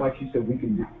ways, like you said, we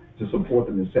can do to support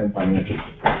them is send financial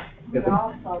support. We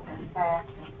also can fast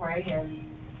and pray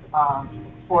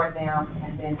for them,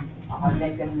 and then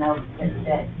let them know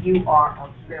that you are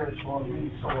a spiritual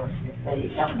resource if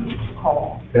they ever need to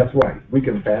call. That's right. We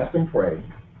can fast and pray,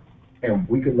 and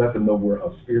we can let them know we're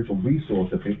a spiritual resource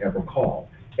if they ever call,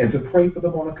 and to pray for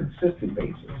them on a consistent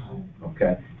basis,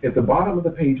 okay? At the bottom of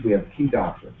the page, we have key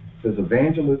doctrine. It says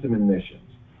evangelism and missions.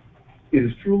 It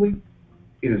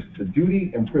is the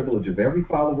duty and privilege of every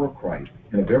follower of Christ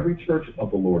and of every church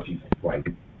of the Lord Jesus Christ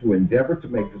to endeavor to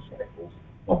make disciples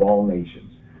of all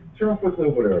nations. Turn quickly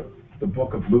over to the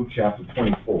book of Luke chapter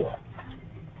 24.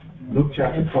 Luke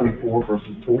chapter 24,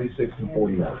 verses 46 and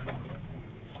 49.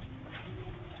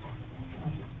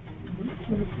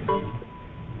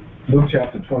 Luke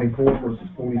chapter 24, verses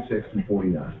 46 and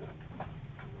 49.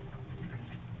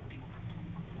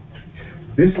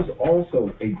 This is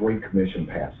also a Great Commission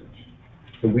passage.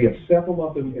 So we have several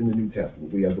of them in the New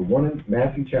Testament. We have the one in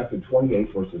Matthew chapter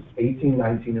 28, verses 18,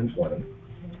 19, and 20.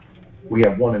 We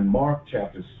have one in Mark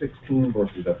chapter 16,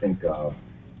 verses,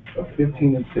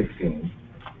 15 and 16.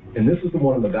 And this is the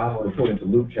one in the Gospel according to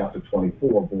Luke chapter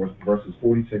 24, verses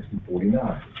 46 and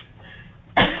 49.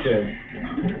 It says,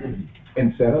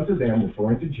 and said unto them,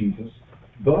 referring to Jesus,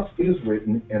 thus it is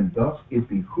written, and thus it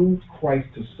behooves Christ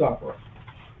to suffer,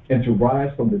 and to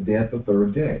rise from the dead the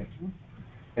third day,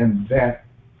 and that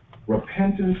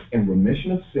repentance and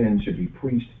remission of sin should be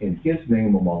preached in his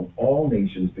name among all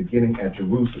nations, beginning at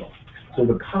Jerusalem. So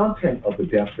the content of the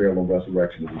death, burial, and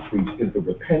resurrection that we preach is the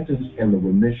repentance and the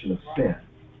remission of sin.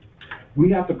 We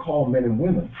have to call men and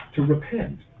women to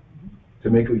repent, to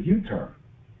make a U-turn,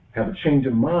 have a change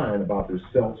of mind about their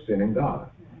self-sin in God.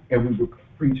 And we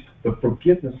preach the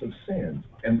forgiveness of sins.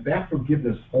 And that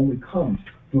forgiveness only comes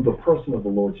through the person of the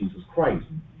Lord Jesus Christ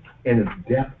and his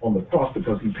death on the cross,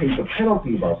 because he paid the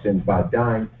penalty of our sins by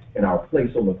dying in our place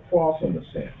on the cross on the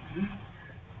sin.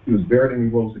 He was buried and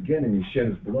he rose again, and he shed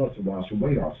his blood to wash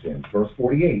away our sins. Verse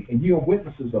 48, and ye are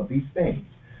witnesses of these things.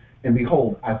 And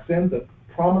behold, I send the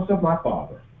promise of my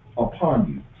Father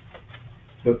upon you.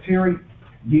 But tarry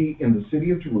ye in the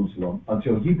city of Jerusalem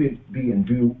until ye be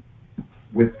endued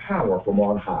with power from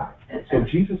on high. So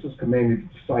Jesus has commanded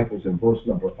the disciples in verse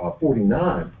number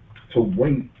 49 to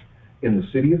wait in the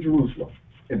city of Jerusalem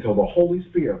until the Holy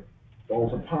Spirit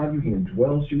falls upon you, he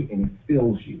indwells you, and he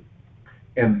fills you.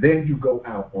 And then you go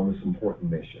out on this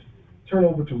important mission. Turn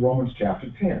over to Romans chapter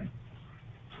 10.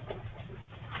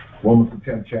 Romans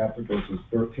the 10th chapter, verses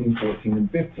 13, 14, and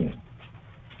 15.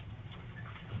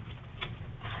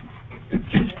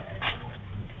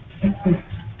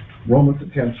 Romans the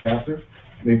 10th chapter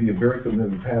may be a very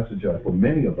familiar passage for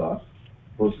many of us,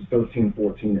 verses 13,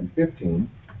 14, and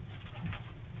 15.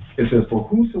 It says, for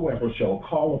whosoever shall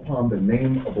call upon the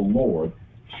name of the Lord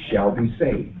shall be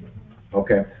saved.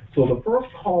 Okay, so the first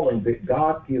calling that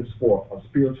God gives for a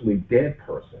spiritually dead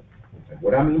person, and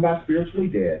what I mean by spiritually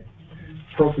dead,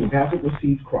 person who hasn't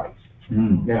received Christ.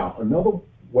 Now, another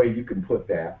way you can put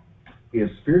that is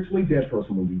spiritually dead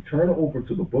person, when we turn over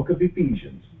to the book of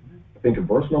Ephesians, I think in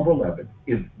verse number 11,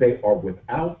 is they are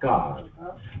without God,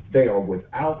 they are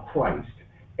without Christ,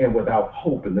 and without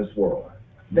hope in this world.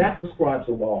 That describes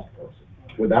a lost person.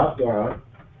 Without God,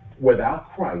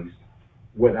 without Christ,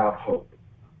 without hope.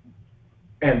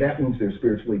 And that means they're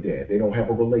spiritually dead. They don't have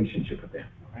a relationship with them.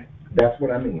 That's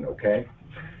what I mean, okay?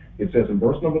 It says in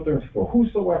verse number 34,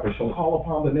 whosoever shall call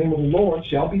upon the name of the Lord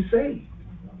shall be saved.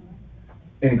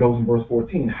 And it goes in verse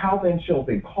 14, how then shall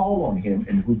they call on him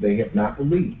in whom they have not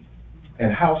believed?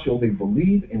 And how shall they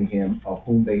believe in him of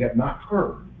whom they have not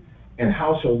heard? And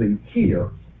how shall they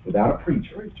hear without a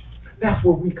preacher? That's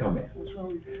where we come in.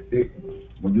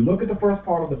 When you look at the first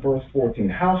part of the verse 14,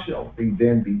 how shall they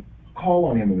then call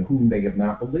on him in whom they have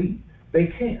not believed?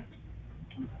 They can't.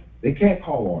 They can't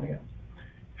call on him.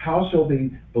 How shall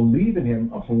they believe in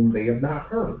him of whom they have not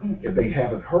heard? If they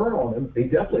haven't heard on him, they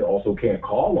definitely also can't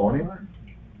call on him.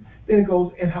 Then it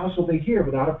goes, and how shall they hear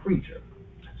without a preacher?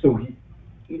 So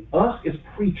us as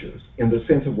preachers, in the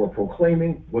sense that we're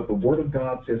proclaiming what the Word of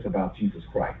God says about Jesus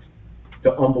Christ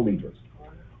to unbelievers.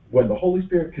 When the Holy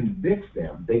Spirit convicts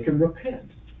them, they can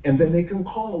repent, and then they can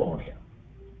call on him.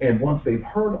 And once they've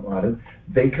heard about it,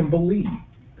 they can believe.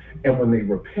 And when they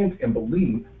repent and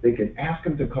believe, they can ask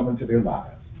him to come into their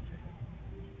lives.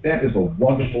 That is a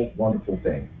wonderful, wonderful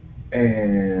thing.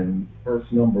 And verse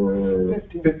number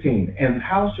 15. And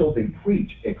how shall they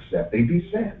preach except they be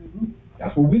sent?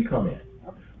 That's where we come in.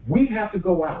 We have to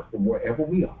go out from wherever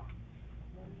we are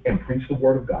and preach the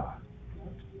Word of God.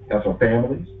 That's our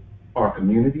families, our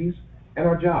communities, and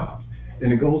our jobs.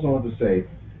 And it goes on to say,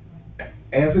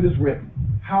 as it is written,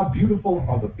 how beautiful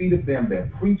are the feet of them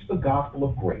that preach the gospel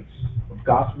of grace, the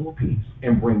gospel of peace,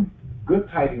 and bring good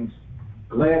tidings,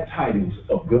 glad tidings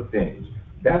of good things.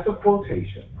 That's a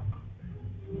quotation.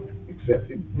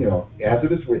 Except, as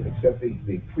it is written, except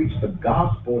they preach the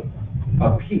gospel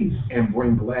of peace and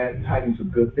bring glad tidings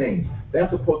of good things.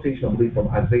 That's a quotation, I believe, from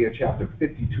Isaiah chapter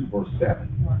 52, verse 7.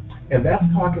 And that's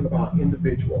talking about an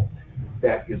individual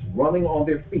that is running on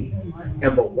their feet,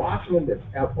 and the watchman that's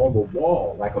out on the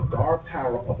wall, like a guard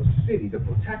tower of a city that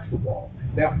protects the wall,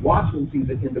 that watchman sees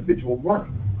an individual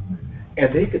running.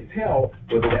 And they could tell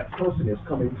whether that person is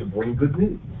coming to bring good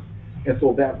news. And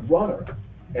so that runner,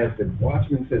 as the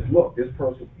watchman says, look, this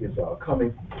person is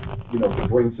coming, to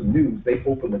bring some news, they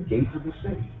open the gates of the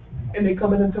city, and they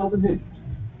come in and tell the news.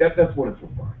 That's what it's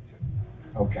referring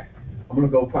to. Okay. I'm going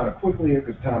to go kind of quickly here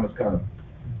because time is kind of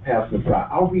passing us by.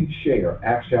 I'll read share,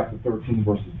 Acts chapter 13,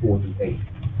 verses 4 through 8. It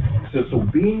says, so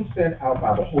being sent out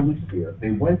by the Holy Spirit,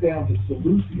 they went down to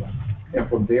Seleucia, and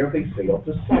from there they sailed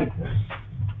to Cyprus.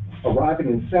 Arriving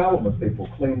in Salamis, they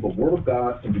proclaimed the word of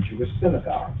God in the Jewish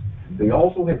synagogues. They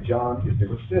also had John as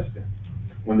their assistant.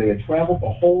 When they had traveled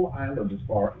the whole island as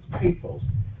far as Paphos,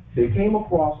 they came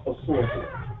across a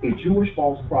sorcerer, a Jewish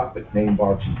false prophet named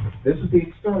Bar-Jesus. This is the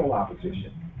external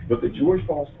opposition, but the Jewish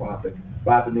false prophet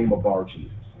by the name of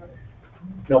Bar-Jesus.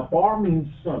 Now, Bar means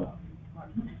son of.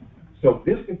 So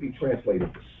this can be translated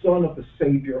son of the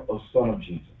Savior or son of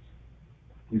Jesus.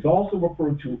 He's also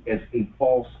referred to as a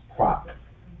false prophet,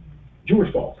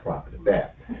 Jewish false prophet at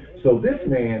that. So this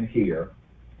man here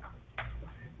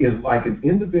is like an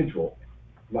individual,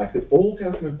 like the Old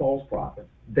Testament false prophet,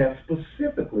 that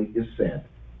specifically is sent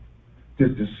to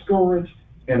discourage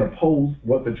and oppose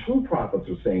what the true prophets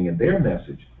are saying in their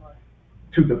message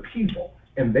to the people.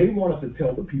 And they wanted to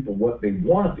tell the people what they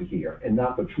wanted to hear and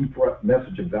not the true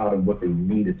message of God and what they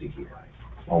needed to hear.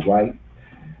 All right?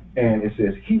 And it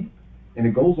says, and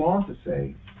it goes on to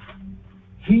say,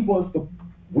 he was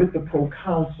with the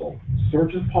proconsul,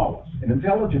 Sergius Paulus, an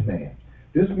intelligent man.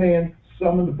 This man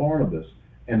summoned Barnabas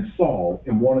and Saul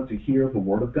and wanted to hear the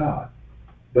word of God.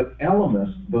 But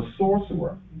Elymas, the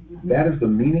sorcerer, that is the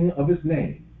meaning of his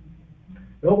name.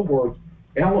 In other words,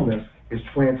 Elymas is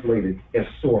translated as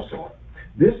sorcerer.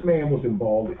 This man was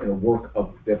involved in a work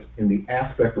that's in the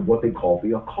aspect of what they call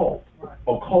the occult.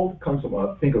 Occult comes from,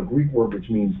 I think, a Greek word which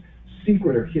means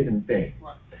secret or hidden things.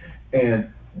 And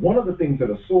one of the things that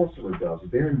a sorcerer does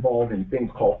is they're involved in things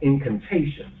called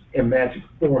incantations and magic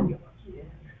formulas.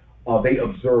 They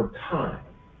observe time.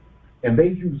 And they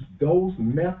use those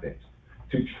methods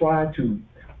to try to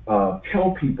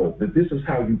tell people that this is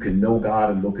how you can know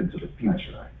God and look into the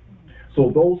future.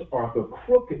 So those are the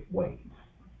crooked ways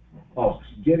of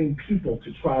getting people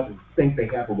to try to think they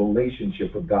have a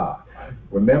relationship with God.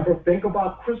 Remember, think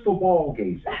about crystal ball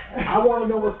gazing. I want to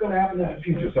know what's going to happen in the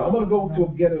future, so I'm going to go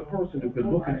to get a person who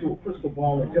can look into a crystal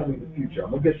ball and tell me the future.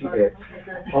 I'm going to get you there.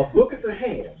 Look at the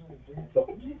hands.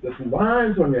 The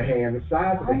lines on your hand, the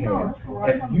size of the hand,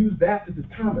 and use that to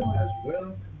determine as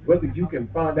well whether you can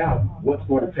find out what's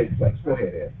going to take place. Go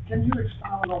ahead, Ed. Can you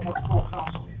expound on what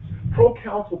proconsul is?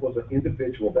 Proconsul was an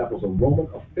individual that was a Roman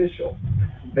official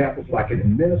that was like an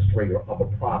administrator of a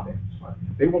province.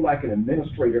 They were like an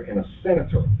administrator and a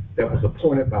senator that was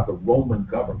appointed by the Roman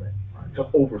government to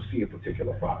oversee a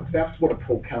particular province. That's what a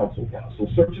proconsul was. So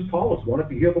Sergius Paulus wanted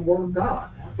to hear the word of God.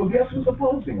 But guess who's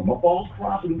opposing him? A false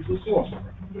prophet who's a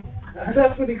sorcerer.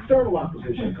 That's where the external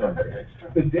opposition comes in.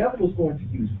 The devil is going to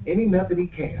use any method he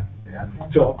can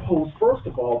to oppose, first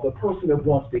of all, the person that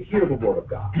wants to hear the word of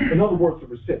God. In other words, the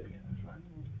recipient.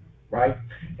 Right?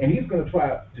 And he's going to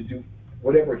try to do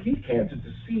whatever he can to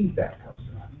deceive that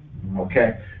person.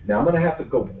 Okay? Now, I'm going to have to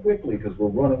go quickly because we're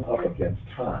running up against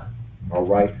time. All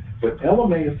right? But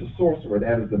Elymas, the sorcerer,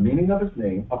 that is the meaning of his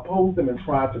name, opposed them and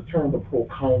tried to turn the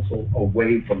proconsul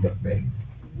away from the faith.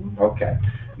 Okay.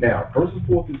 Now, verses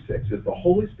 4 through 6 is the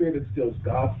Holy Spirit instills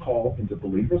God's call into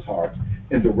believers' hearts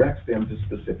and directs them to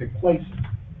specific places.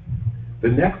 The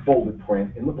next bolded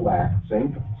print in the black,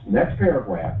 next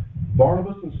paragraph,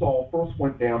 Barnabas and Saul first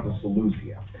went down to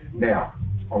Seleucia. Now,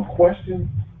 on question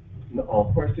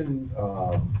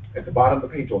at the bottom of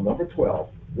the page on number 12,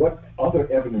 what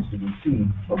other evidence do we see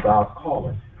of God's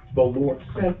calling? The Lord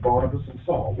sent Barnabas and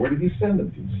Saul. Where did he send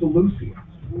them to? Seleucia.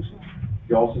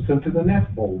 He also sent to the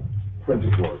next bold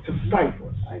printed word, to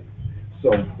Cyprus.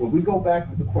 So when we go back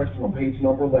to the question on page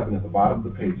number 11 at the bottom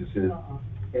of the page, it says,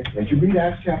 as you read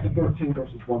Acts chapter 13,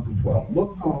 verses 1 through 12,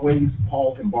 look for ways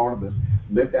Paul and Barnabas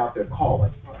lived out their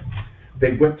calling.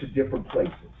 They went to different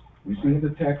places. We see in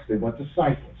the text, they went to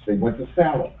Cyprus, they went to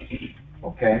Salamis,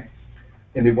 okay?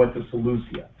 And they went to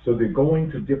Seleucia. So they're going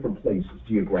to different places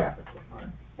geographically,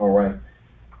 all right?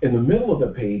 In the middle of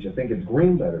the page, I think it's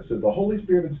green letters, says the Holy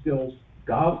Spirit instills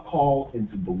God's call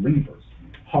into believers'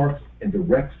 hearts and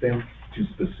directs them to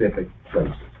specific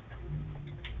places.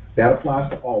 That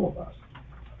applies to all of us.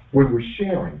 When we're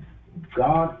sharing,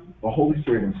 the Holy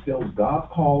Spirit instills God's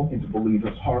call into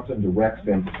believers' hearts and directs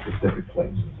them to specific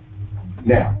places.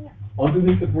 Now,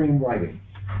 underneath the green writing,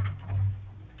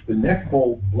 the next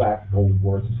black bold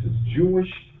words says Jewish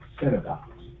synagogues.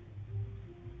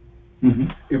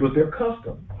 It was their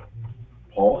custom,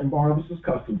 Paul and Barnabas'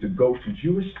 custom, to go to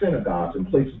Jewish synagogues and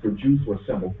places where Jews were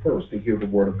assembled first to hear the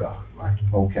word of God.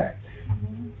 Okay.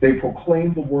 They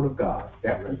proclaimed the word of God.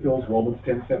 That fulfills Romans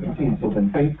 10:17. So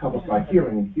then faith comes by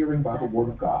hearing, and hearing by the word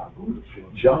of God.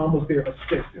 John was their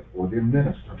assistant or their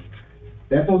minister.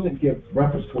 That doesn't give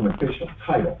reference to an official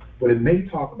title, but it may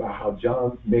talk about how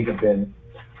John may have been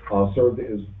served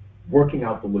as working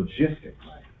out the logistics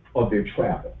of their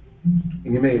travel.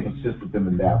 And you may have assisted them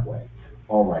in that way.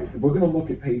 All right, we're going to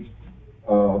look at page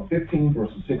 15,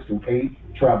 verses 6 through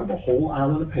 8. Travel the whole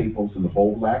island of Paphos in the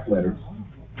bold black letters.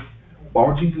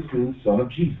 Bar Jesus means son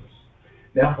of Jesus.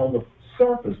 Now, on the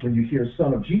surface, when you hear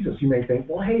son of Jesus, you may think,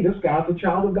 well, hey, this guy's a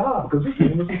child of God because his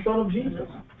name is the son of Jesus.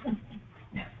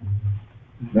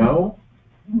 No.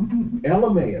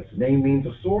 Elymas, name means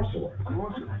a sorcerer.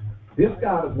 This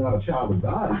God is not a child of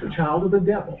God, he's a child of the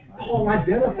devil. Paul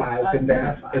identifies him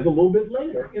that as a little bit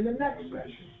later in the next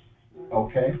section.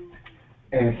 Okay?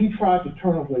 And he tried to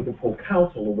turn away the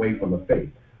proconsul away from the faith.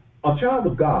 A child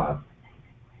of God,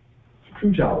 a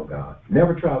true child of God,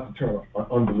 never tries to turn an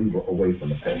unbeliever away from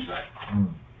the faith.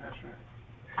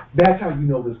 That's how you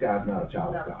know this guy's not a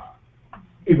child of God.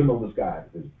 Even though this guy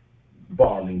is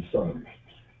Bar means son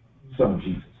of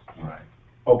Jesus. All right.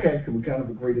 Okay, can we kind of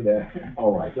agree to that?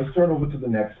 All right, let's turn over to the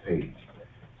next page.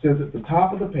 It says at the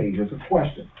top of the page, there's a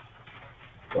question.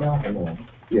 Well, hold on.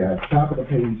 Yeah, at the top of the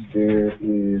page, there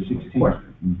is a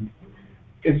question.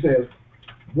 It says,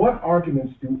 what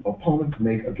arguments do opponents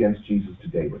make against Jesus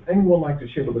today? Would anyone like to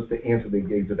share with us the answer they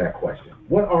gave to that question?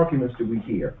 What arguments do we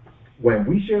hear when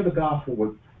we share the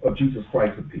gospel of Jesus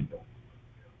Christ with people?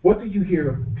 What do you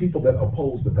hear people that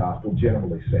oppose the gospel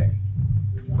generally say?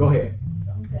 Go ahead.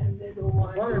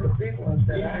 One of the big ones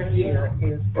that I hear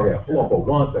is... Okay, hold on for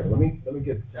 1 second. Let me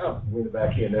get Winnie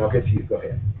back here, and then I'll get to you. Go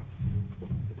ahead.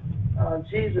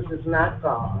 Jesus is not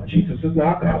God. Jesus is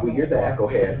not God. We hear that. Go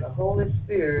ahead. The Holy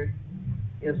Spirit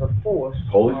is a force.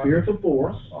 Holy Spirit's a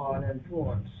force. Or an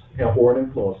influence. Yeah, or an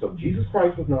influence. So Jesus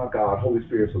Christ is not God. Holy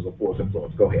Spirit is a force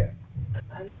influence. Go ahead.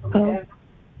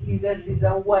 He's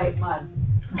a white man.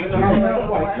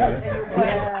 Yeah,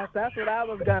 that's what I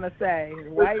was going to say.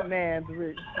 White man's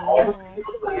rich.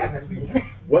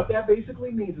 What that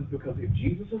basically means is because if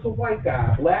Jesus is a white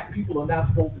guy, black people are not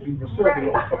supposed to be serving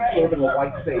a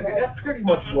white savior. That's pretty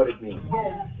much what it means.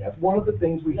 That's one of the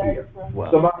things we hear.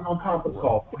 Somebody on conference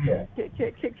call.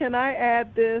 Can I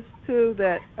add this too,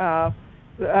 that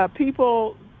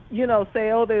people,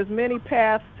 say, oh, there's many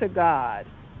paths to God.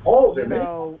 Oh, there many.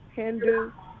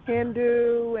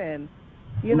 Hindu and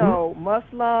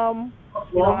Muslim,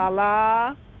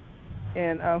 Allah,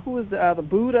 and who is the other,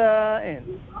 Buddha,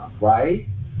 and right.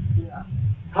 Yeah.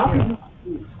 How can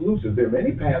you be exclusive? There are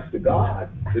many paths to God.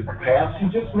 The paths you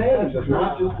just named. It's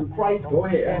not just for Christ. Go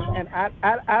ahead. And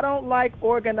I don't like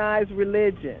organized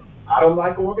religion. I don't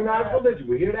like organized religion.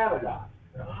 We hear that a lot.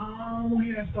 I don't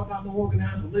hear that stuff out in the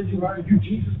organized religion, right? You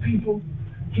Jesus people,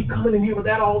 keep coming in here with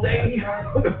that all day.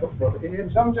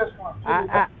 Some just want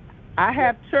I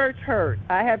have church hurt.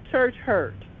 I have church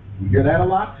hurt. We hear that a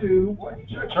lot too.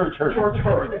 Church hurt. Church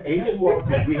hurt.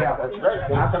 H-U-R-T. We have a church.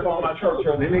 I talk about church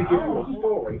hurt. Then they give you a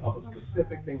story of a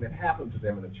specific thing that happened to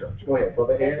them in the church. Go ahead,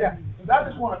 Brother Ed. Yeah, 'cause I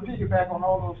just want to piggyback on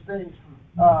all those things.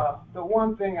 The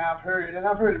one thing I've heard, and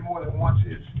I've heard it more than once,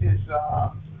 is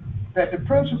that the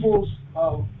principles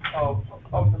of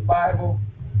the Bible,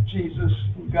 Jesus,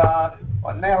 God,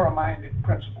 are narrow-minded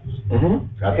principles.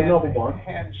 That's another one.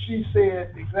 And she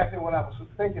said exactly what I was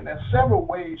thinking. There's several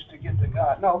ways to get to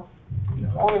God. No,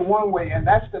 only one way, and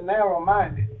that's the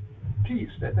narrow-minded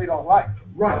piece that they don't like.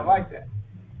 Right. They don't like that.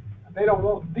 They don't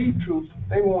want the truth.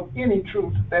 They want any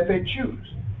truth that they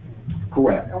choose.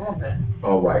 Correct. They don't want that.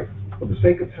 All right. For the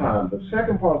sake of time, the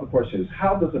second part of the question is,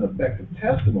 how does an effective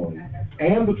testimony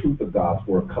and the truth of God's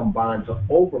word combine to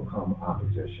overcome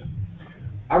opposition?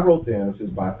 I wrote down, it says,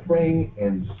 by praying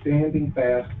and standing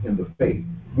fast in the faith,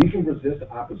 we can resist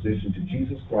opposition to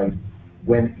Jesus Christ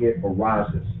when it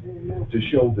arises, to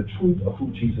show the truth of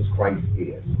who Jesus Christ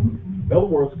is. In other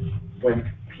words,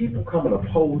 when people come and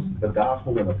oppose the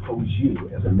gospel and oppose you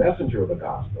as a messenger of the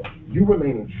gospel, you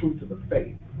remaining true to the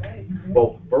faith,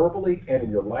 both verbally and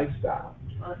in your lifestyle,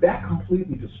 that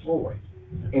completely destroys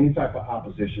any type of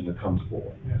opposition that comes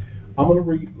forward. I'm going to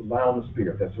read Loud in the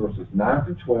Spirit. That's verses 9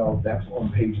 through 12. That's on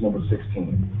page number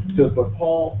 16. It says, but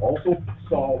Paul, also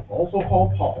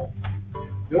called Paul,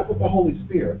 filled with the Holy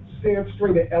Spirit, stared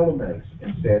straight at Elymas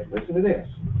and said, listen to this.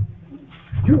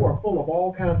 You are full of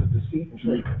all kinds of deceit and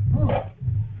trickery.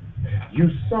 You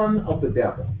son of the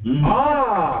devil.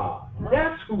 Ah,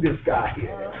 that's who this guy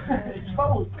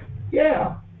is.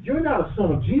 Yeah, you're not a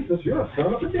son of Jesus. You're a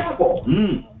son of the devil.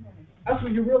 That's who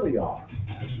you really are.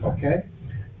 Okay?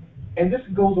 And this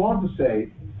goes on to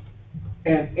say,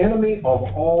 an enemy of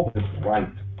all that is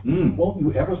right. Won't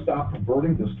you ever stop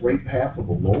perverting the straight path of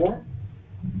the Lord?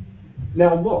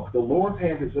 Now look, the Lord's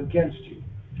hand is against you.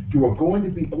 You are going to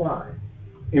be blind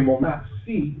and will not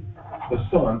see the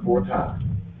sun for a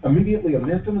time. Immediately a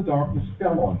mist and a darkness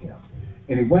fell on him,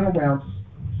 and he went around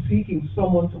seeking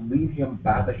someone to lead him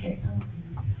by the hand.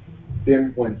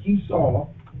 Then when he saw,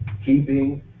 he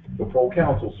being the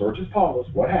proconsul, Sergius Paulus,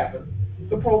 what happened?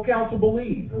 The proconsul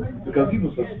believed, because he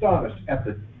was astonished at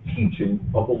the teaching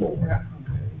of the Lord.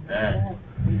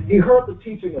 He heard the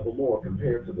teaching of the Lord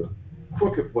compared to the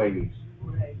crooked ways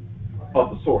of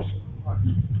the sorcerer.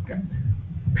 Okay.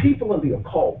 People in the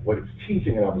occult, what it's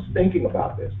teaching, and I was thinking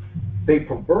about this, they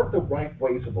pervert the right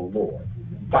ways of the Lord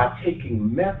by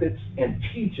taking methods and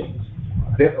teachings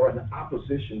that are in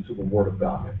opposition to the Word of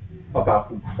God about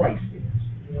who Christ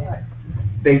is.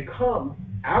 They come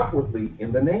outwardly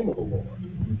in the name of the Lord,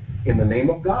 in the name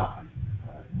of God.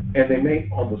 And they may,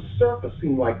 on the surface,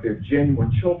 seem like they're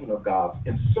genuine children of God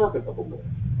and servant of the Lord.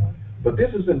 But this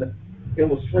is an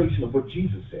illustration of what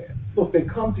Jesus said. Look, they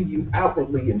come to you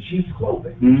outwardly in sheep's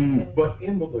clothing, but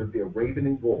inwardly they're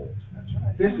ravening wolves.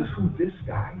 This is who this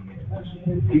guy is.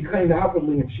 He came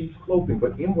outwardly in sheep's clothing,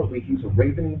 but inwardly he's a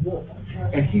ravening wolf.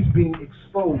 And he's being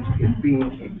exposed as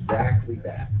being exactly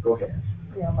that. Go ahead.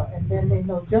 Yeah, and then they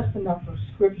know just enough of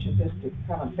Scripture just to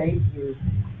kind of bait you.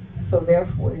 So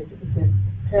therefore, it's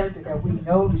imperative that we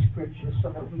know the Scripture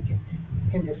so that we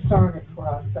can discern it for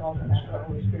ourselves and ask the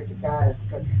Holy Spirit to guide us.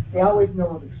 Because they always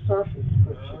know the surface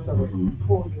Scripture, so they can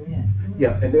pull you in.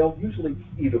 Yeah, and they'll usually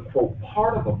either quote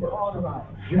part of a verse,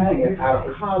 using it out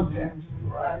of context.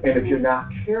 And if you're not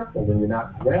careful and you're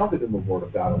not grounded in the Word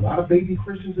of God, a lot of baby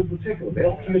Christians in particular,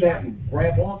 they'll hear that and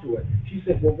grab onto it. She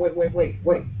said, well, wait.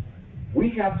 We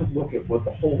have to look at what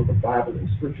the whole of the Bible and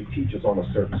Scripture teaches on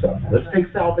a certain subject. Let's take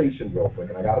salvation real quick,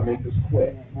 and I got to make this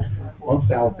quick. On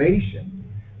salvation,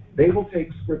 they will take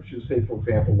scriptures, say, for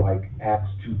example, like Acts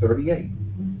 2:38,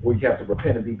 where you have to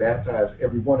repent and be baptized,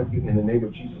 every one of you, in the name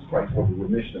of Jesus Christ for the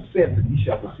remission of sins, and ye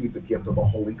shall receive the gift of the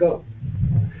Holy Ghost.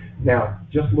 Now,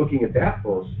 just looking at that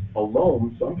verse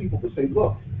alone, some people will say,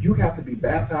 look, you have to be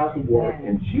baptized in water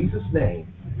in Jesus' name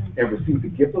and receive the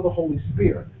gift of the Holy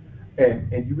Spirit.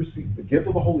 And you receive the gift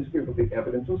of the Holy Spirit with the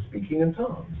evidence of speaking in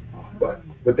tongues. But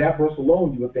with that verse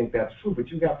alone, you would think that's true, but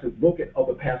you have to look at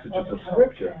other passages of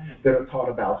Scripture that are taught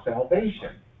about salvation.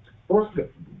 First,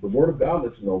 the Word of God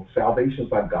lets you know salvation is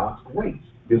by God's grace,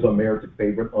 His unmerited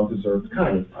favor and undeserved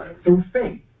kindness, through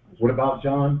faith. What about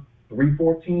John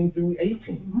 3:14 through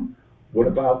 18? What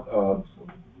about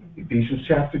Ephesians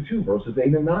chapter 2, verses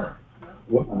 8 and 9?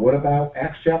 What about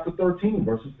Acts chapter 13,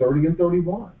 verses 30 and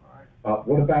 31?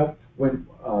 What about when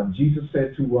Jesus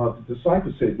said to the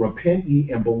disciples, said, repent ye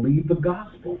and believe the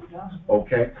gospel?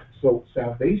 Okay? So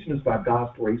salvation is by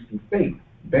God's grace through faith.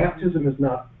 Baptism is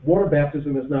not, water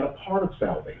baptism is not a part of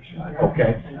salvation,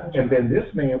 okay? And then this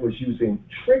man was using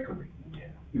trickery.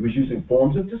 He was using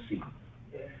forms of deceit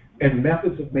and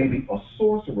methods of maybe a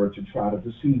sorcerer to try to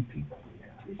deceive people.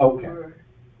 Okay.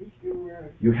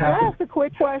 You Can have I to, ask a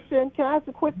quick question?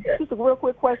 Just a real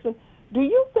quick question? Do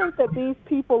you think that these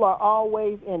people are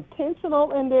always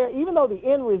intentional in their, even though the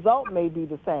end result may be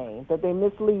the same, that they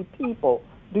mislead people,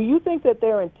 do you think that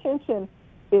their intention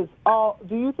is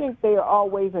do you think they are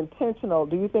always intentional?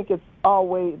 Do you think it's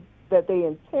always that they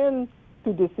intend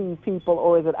to deceive people,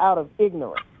 or is it out of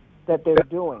ignorance that they're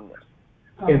doing this?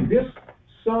 and this,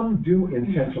 some do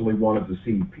intentionally want to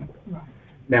deceive people.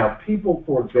 Now, people,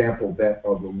 for example, that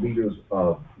are the leaders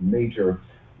of major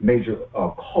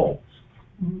cults,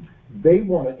 they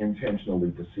want to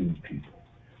intentionally deceive people.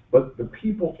 But the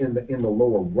people in the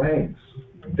lower ranks,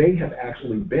 they have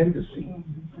actually been deceived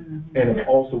and have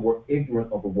also were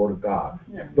ignorant of the Word of God.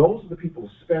 Those are the people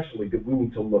especially that we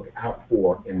need to look out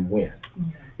for and win.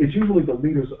 It's usually the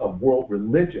leaders of world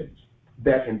religions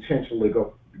that intentionally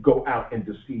go out and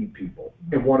deceive people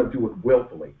and want to do it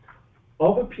willfully.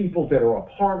 Other people that are a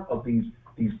part of these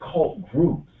cult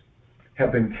groups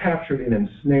have been captured and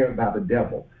ensnared by the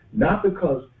devil, not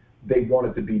because they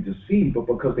wanted to be deceived, but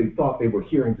because they thought they were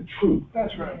hearing the truth.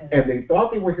 That's right. And they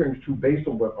thought they were hearing the truth based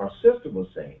on what our sister was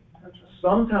saying. That's right.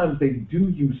 Sometimes they do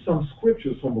use some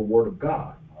scriptures from the Word of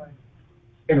God. Right.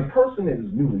 And a person that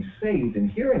is newly saved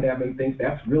and hearing that may think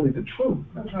that's really the truth.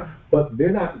 That's right. But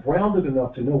they're not grounded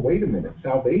enough to know, wait a minute,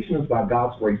 salvation is by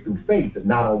God's grace through faith and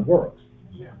not on works.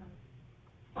 Yeah.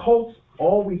 Cults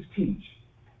always teach,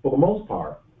 for the most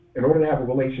part, in order to have a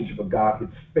relationship with God,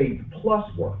 it's faith plus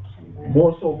works,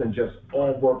 more so than just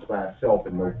all works by itself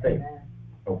and no faith.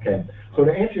 Okay? So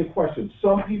to answer your question,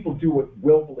 some people do it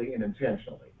willfully and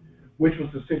intentionally, which was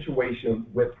the situation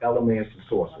with Elymas the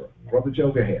sorcerer. Brother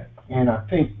Joe, go ahead. And I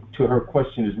think to her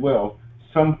question as well,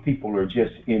 some people are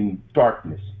just in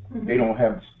darkness. They don't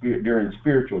have spirit, they're in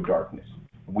spiritual darkness.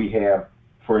 We have,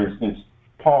 for instance,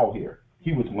 Paul here.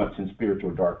 He was once in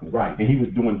spiritual darkness. Right. And he was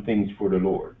doing things for the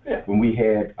Lord. Yeah. When we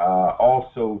had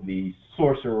also the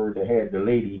sorcerer that had the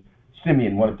lady,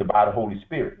 Simeon wanted to buy the Holy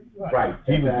Spirit. Right.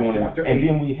 He was doing it. Chapter And 8.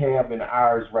 then we have in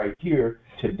ours right here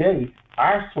today,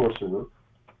 our sorcerer,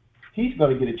 he's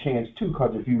going to get a chance too,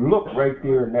 because if you look right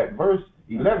there in that verse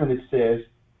 11, it says,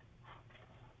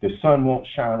 the sun won't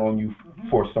shine on you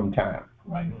for some time.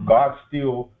 Right. God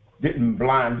still didn't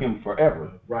blind him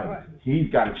forever. Right. He's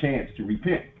got a chance to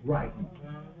repent. Right.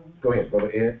 Go ahead,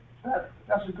 Brother Ed.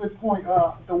 That's a good point.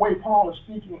 The way Paul is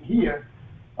speaking here,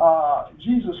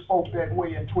 Jesus spoke that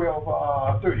way in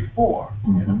 12:34,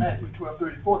 in Matthew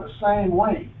 12:34, the same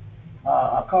way.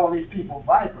 I call these people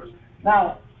vipers.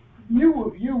 Now, you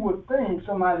would think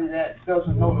somebody that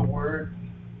doesn't know the word,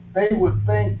 they would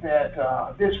think that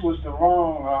this was the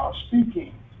wrong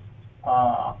speaking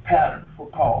pattern for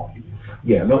Paul.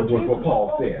 Yeah, in other But words, what Jesus Paul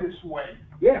spoke said. this way,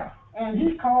 Yeah. and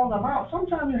he called them out.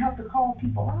 Sometimes you have to call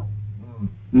people out.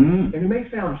 And it may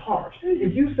sound harsh.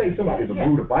 If you say somebody's a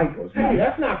brood of vipers, hey,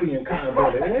 that's not being kind,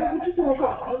 brother. Hey, what you doing?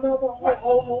 Oh, no,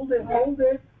 hold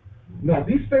it. No,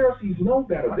 these Pharisees know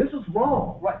better. This is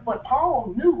wrong. Right, but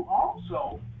Paul knew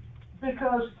also,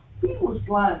 because he was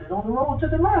blinded on the road to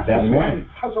Damascus. That's right.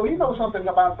 So he knows something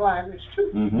about blindness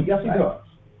too. Yes, he does.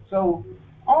 So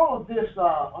all of this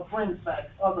brings back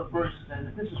other verses, and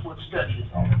this is what study is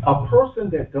all about. A person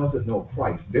that doesn't know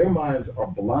Christ, their minds are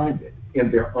blinded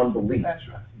in their unbelief. That's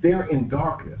right. They're in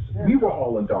darkness. We were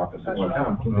all in darkness at That's one right.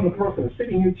 time. Including the person that's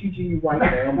sitting here teaching you right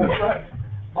now. That's right.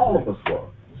 All of us were.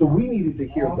 So we needed to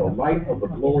hear the light of the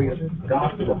glorious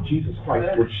gospel of Jesus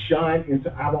Christ would shine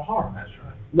into our hearts. That's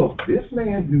right. Look, this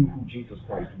man knew who Jesus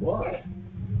Christ was.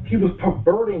 He was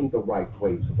perverting the right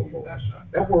ways of the Lord. That's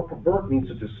right. That word pervert means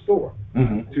to distort,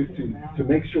 to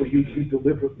make sure you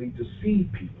deliberately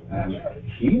deceive people. That's right.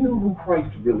 He knew who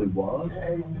Christ really was,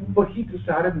 but he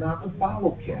decided not to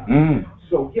follow him.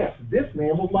 So yes, this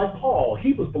man was like Paul.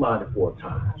 He was blinded for a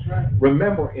time. That's right.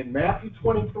 Remember, in Matthew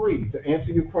 23, to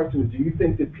answer your question, do you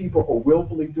think that people are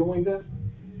willfully doing this?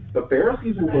 The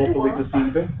Pharisees were willfully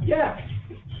deceiving. Yes.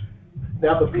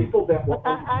 Now the people that were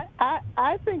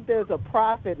I think there's a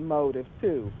profit motive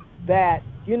too. That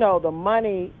the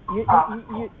money.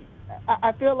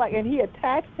 I feel like, and he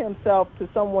attached himself to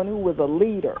someone who was a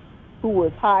leader, who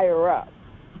was higher up.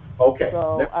 okay.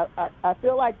 So I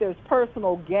feel like there's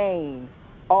personal gain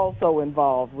also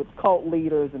involved with cult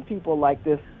leaders and people like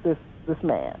this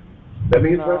man. Let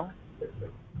me address.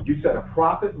 You said a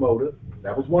profit motive.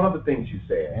 That was one of the things you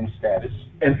said. And status.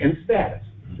 And status.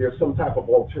 There's some type of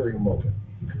ulterior motive.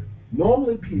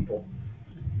 Normally people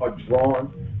are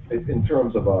drawn in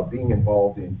terms of being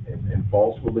involved in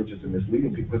false religions and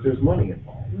misleading people, because there's money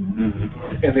involved.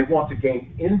 Mm-hmm. And they want to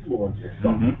gain influence with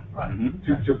something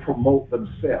to promote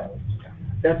themselves.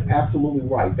 That's absolutely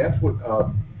right. That's what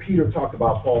Peter talked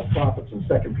about false prophets in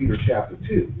 2 Peter chapter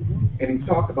 2. And he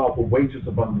talked about the wages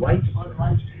of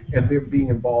unrighteousness and they're being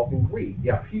involved in greed.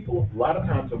 Yeah, people a lot of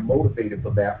times are motivated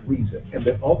for that reason. And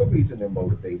the other reason they're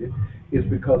motivated is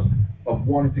because of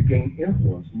wanting to gain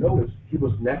influence. Notice he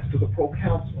was next to the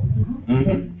proconsul.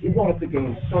 Mm-hmm. He wanted to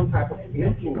gain some type of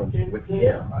influence with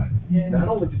him, not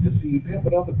only to deceive him,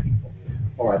 but other people.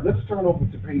 All right, let's turn over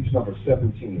to page number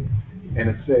 17. And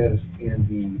it says in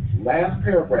the last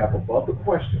paragraph above the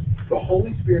question, the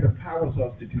Holy Spirit empowers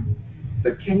us to do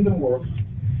the kingdom work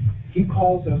he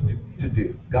calls us to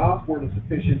do. God's word is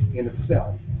sufficient in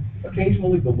itself.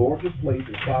 Occasionally, the Lord displays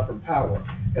his sovereign power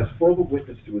as further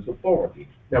witness to his authority.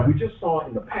 Now, we just saw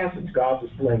in the passage God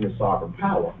displaying his sovereign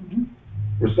power.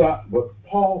 But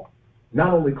Paul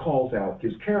not only calls out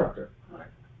his character,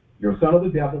 you're a son of the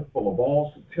devil, full of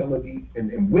all subtlety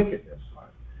and wickedness.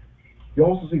 You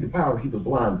also see the power. He was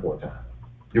blind for a time.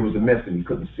 There was a mist and he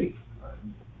couldn't see.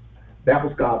 That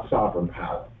was God's sovereign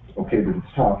power, okay, that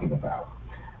he's talking about.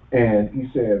 And he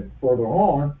said, further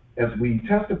on, as we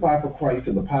testify for Christ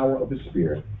in the power of his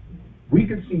Spirit, we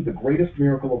can see the greatest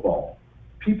miracle of all,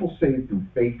 people saved through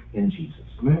faith in Jesus.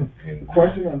 Amen. The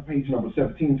question on page number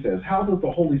 17 says, how does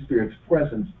the Holy Spirit's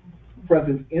presence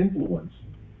influence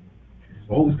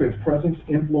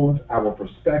our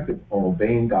perspective on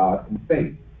obeying God in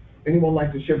faith? Anyone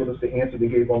like to share with us the answer they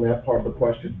gave on that part of the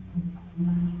question?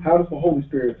 How does the Holy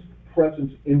Spirit's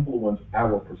presence influence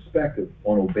our perspective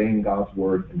on obeying God's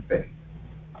word in faith?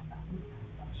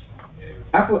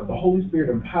 I put the Holy Spirit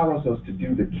empowers us to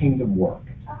do the kingdom work.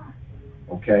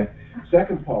 Okay?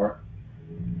 Second part,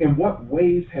 in what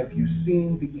ways have you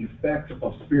seen the effect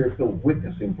of spirit-filled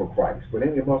witnessing for Christ? Would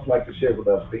anyone else like to share with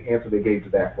us the answer they gave to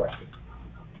that question?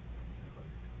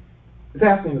 It's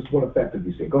asking us what effect have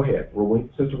you seen. Go ahead,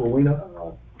 Sister Rowena.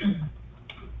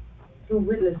 Through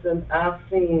witnessing, I've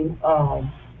seen, a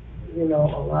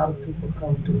lot of people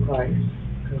come to Christ,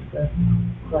 because that's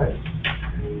Christ,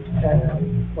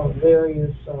 and from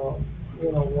various,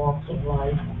 walks of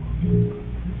life,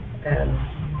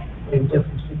 and in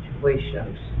different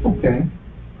situations. Okay.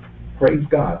 Praise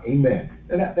God. Amen.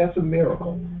 And that's a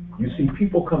miracle. You see,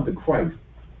 people come to Christ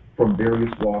from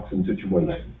various walks and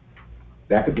situations.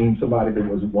 That could mean somebody that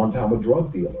was at one time a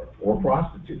drug dealer or a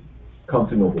prostitute, come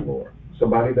to know the Lord.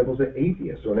 Somebody that was an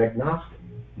atheist or an agnostic,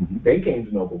 they came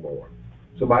to know the Lord.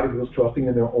 Somebody that was trusting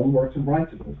in their own works and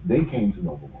righteousness, they came to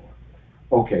know the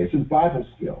Lord. Okay, it's a Bible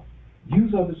skill.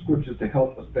 Use other scriptures to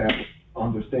help us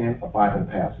understand a Bible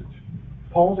passage.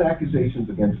 Paul's accusations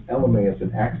against Elymas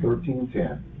in Acts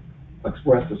 13:10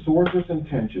 expressed a sorcerer's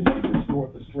intention to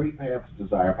distort the straight paths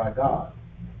desired by God.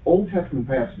 Old Testament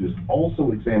passages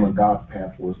also examine God's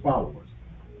path for his followers.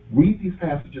 Read these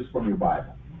passages from your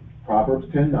Bible. Proverbs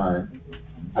 10:9,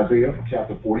 Isaiah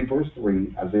chapter 40, verse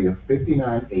 3, Isaiah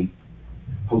 59:8,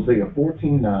 Hosea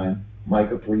 14:9,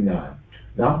 Micah 3:9.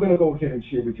 Now I'm going to go ahead and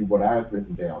share with you what I've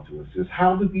written down to it. It says,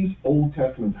 how do these Old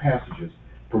Testament passages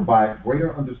provide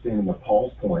greater understanding of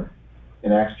Paul's point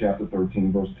in Acts chapter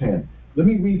 13, verse 10? Let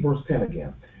me read verse 10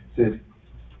 again. It says,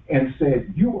 and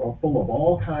said, you are full of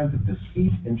all kinds of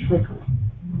deceit and trickery,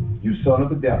 you son of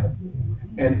the devil,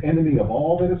 and enemy of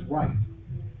all that is right.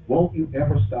 Won't you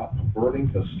ever stop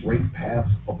perverting the straight paths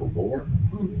of the Lord?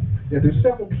 Yeah, there's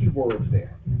several key words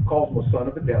there. Calls him a son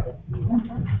of the devil.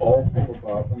 All full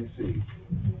of, let me see.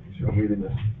 I'm reading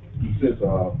this. He says,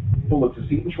 full of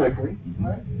deceit and trickery.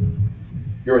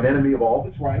 You're an enemy of all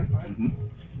that's right.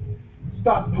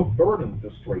 Stop perverting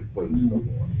the straight ways of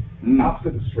the Lord.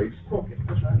 Opposite of straight is crooked.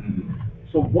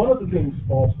 So one of the things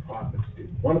false prophets do,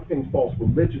 one of the things false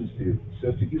religions do,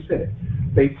 sister, you said it,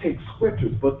 they take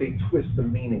scriptures, but they twist the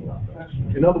meaning of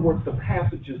them. In other words, the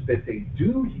passages that they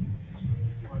do use,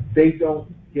 they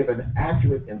don't give an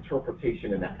accurate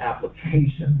interpretation and an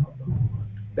application of them.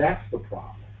 That's the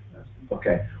problem.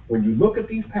 Okay? When you look at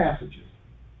these passages,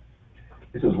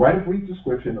 it says, write a brief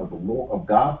description of the Lord, of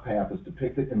God's path as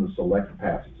depicted in the selected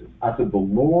passages. I said, the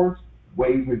Lord's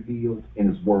way revealed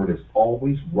in his word is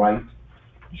always right,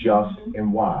 just,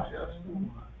 and wise.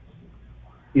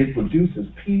 It produces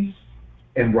peace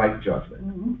and right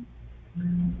judgment.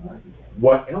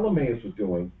 What Elymas was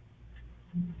doing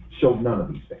showed none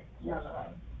of these things.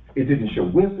 It didn't show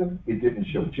wisdom, it didn't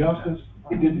show justice,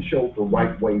 it didn't show the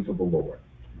right ways of the Lord.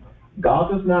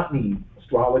 God does not need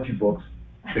astrology books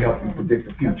to help you predict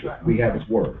the future. We have His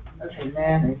Word.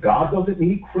 Amen. God doesn't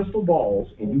need crystal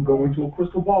balls, and you go into a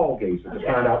crystal ball gazer to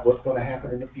find out what's going to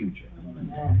happen in the future.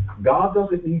 God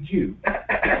doesn't need you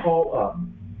to call up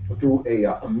through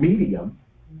a medium,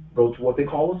 go to what they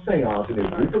call a seance, and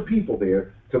there's a group of people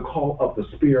there to call up the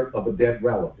spirit of a dead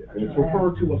relative. And it's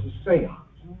referred to as a seance.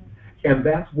 And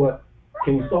that's what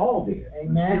King Saul did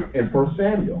in 1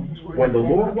 Samuel. When the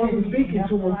Lord wasn't speaking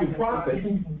to him through prophets,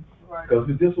 because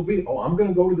of disobedience, I'm going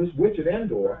to go to this witch at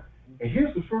Endor, and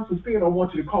here's the first spirit I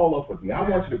want you to call up with me. I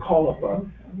want you to call up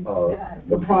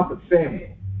the prophet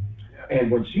Samuel.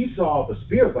 And when she saw the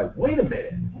spirit, like, wait a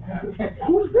minute,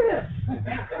 who's this?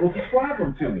 Well, describe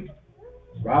him to me.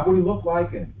 Describe what he looked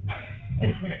like,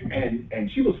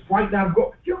 and she was frightened out of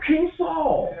go. You're King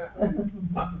Saul.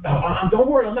 Don't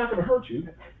worry, I'm not going to hurt you,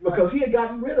 because he had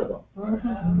gotten rid of them.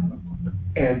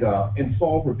 And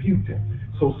Saul rebuked him.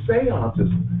 So seances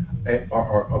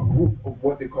are a group of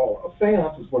what they call a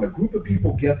seance is when a group of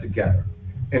people get together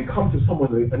and come to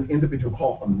someone, an individual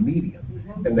called a medium.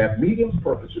 And that medium's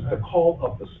purpose is to call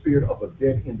up the spirit of a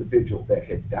dead individual that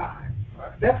had died.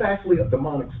 That's actually a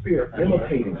demonic spirit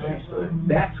imitating Jesus.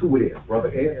 That's who it is, Brother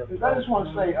Ed. I just want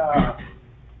to say,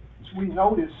 we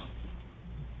notice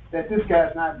that this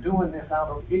guy's not doing this out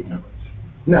of ignorance.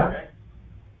 No. Okay?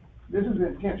 This is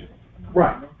intentional.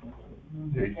 Right.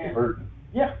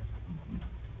 Yeah.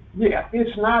 Yeah,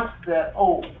 it's not that,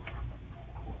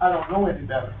 I don't know any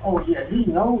better. Yeah, he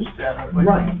knows better. But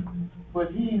right.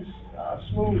 But he's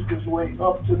smoothed his way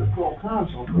up to the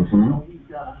proconsul, so he's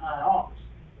got a high office.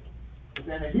 But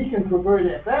then if he can convert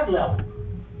at that level,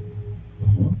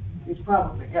 he's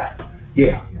probably got it.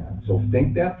 Yeah. So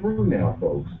think that through now,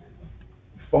 folks.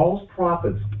 False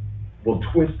prophets will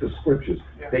twist the scriptures.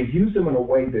 Yeah. They use them in a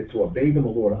way that to a babe in the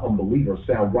Lord, an unbeliever,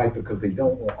 sound right because they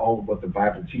don't know all of what the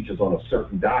Bible teaches on a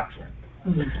certain doctrine.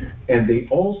 And they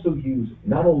also use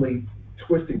not only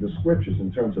twisting the scriptures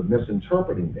in terms of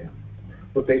misinterpreting them,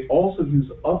 but they also use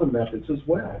other methods as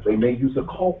well. They may use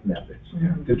occult methods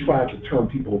to try to turn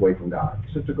people away from God.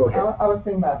 Sister, go ahead. I was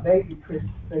thinking about baby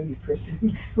Christian,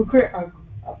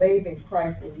 a babe in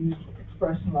Christ will use the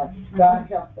expression like, God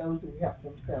help those who help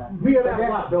themselves. We hear that a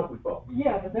lot, don't we, folks?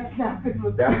 Yeah, but that's not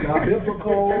biblical. That's not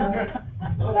biblical.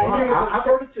 I've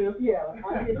heard it too. Yeah,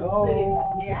 I did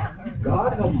No.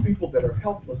 God helps people that are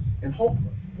helpless and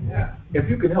hopeless. Yeah. If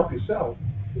you can help yourself,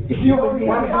 Jesus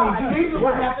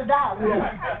would have to die.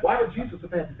 yeah. Why would Jesus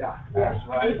have had to die? That's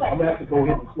right. I'm going to have to go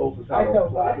ahead and close this out. I know.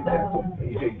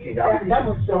 That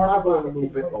was so I'm going a little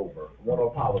bit over. I want to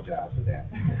apologize for that.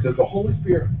 So the Holy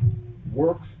Spirit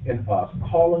works in us,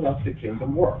 calling us to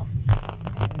kingdom work.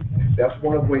 That's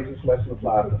one of the ways this lesson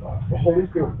applies to us. The Holy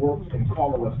Spirit works in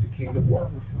calling us to kingdom work.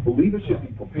 Believers should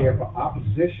be prepared for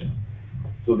opposition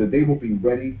so that they will be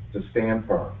ready to stand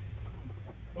firm.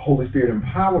 The Holy Spirit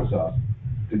empowers us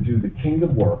to do the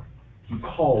kingdom work He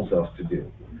calls us to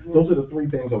do. Those are the three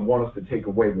things I want us to take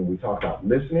away when we talk about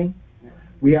listening.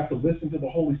 We have to listen to the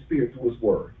Holy Spirit through His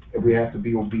Word, and we have to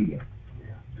be obedient.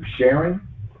 Through sharing,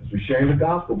 as we're sharing the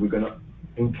gospel, we're going to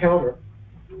encounter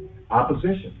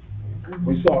opposition.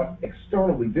 We saw it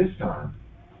externally this time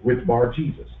with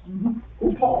Bar-Jesus,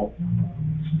 who Paul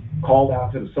called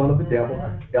out to the son of the devil,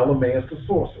 Elymas the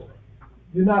sorcerer.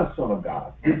 You're not a son of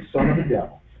God, you're the son of the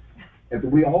devil. And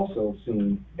we also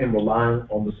seen in relying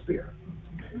on the Spirit.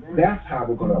 That's how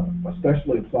we're going to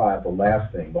especially apply the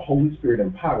last thing. The Holy Spirit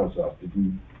empowers us to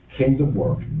do kingdom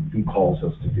work He calls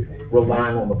us to do,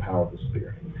 relying on the power of the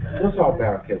Spirit. Let's all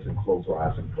bow our heads and close our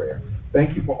eyes in prayer.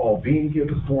 Thank you for all being here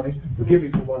this morning. Forgive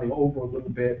me for running over a little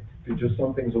bit. There's just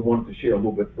some things I wanted to share a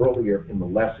little bit earlier in the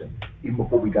lesson, even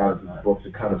before we got into the book,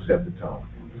 to kind of set the tone.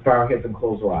 Let's bow our heads and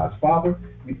close our eyes. Father,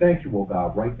 we thank you, O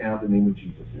God, right now in the name of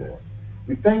Jesus, Lord.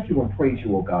 We thank you and praise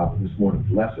you, O God, for this morning's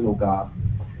lesson, O God.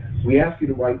 We ask you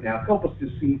to right now help us to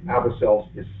see ourselves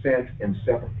as sent and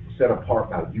set apart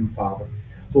by you, Father.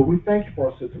 Lord, we thank you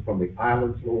for our sister from the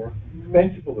islands, Lord.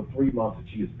 Thank you for the 3 months that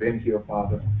she has been here,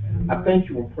 Father. I thank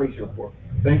you and praise you for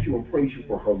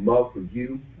her love for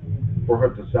you, for her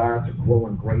desire to grow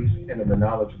in grace and in the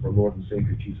knowledge of our Lord and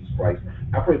Savior Jesus Christ.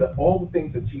 I pray that all the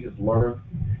things that she has learned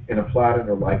and applied in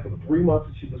her life for the 3 months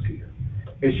that she was here,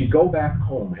 as she go back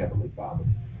home, Heavenly Father,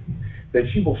 that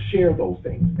she will share those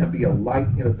things and be a light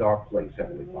in a dark place,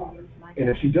 Heavenly Father. And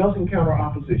if she does encounter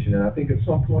opposition, and I think at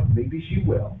some point maybe she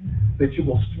will, that you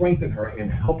will strengthen her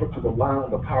and help her to rely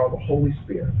on the power of the Holy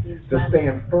Spirit to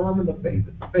stand firm in the faith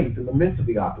in the midst of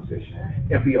the opposition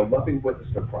and be a loving witness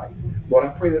to Christ. Lord, I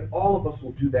pray that all of us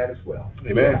will do that as well.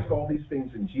 Amen. We ask all these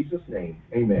things in Jesus' name.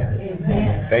 Amen.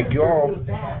 Amen. Thank you all.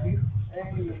 Amen.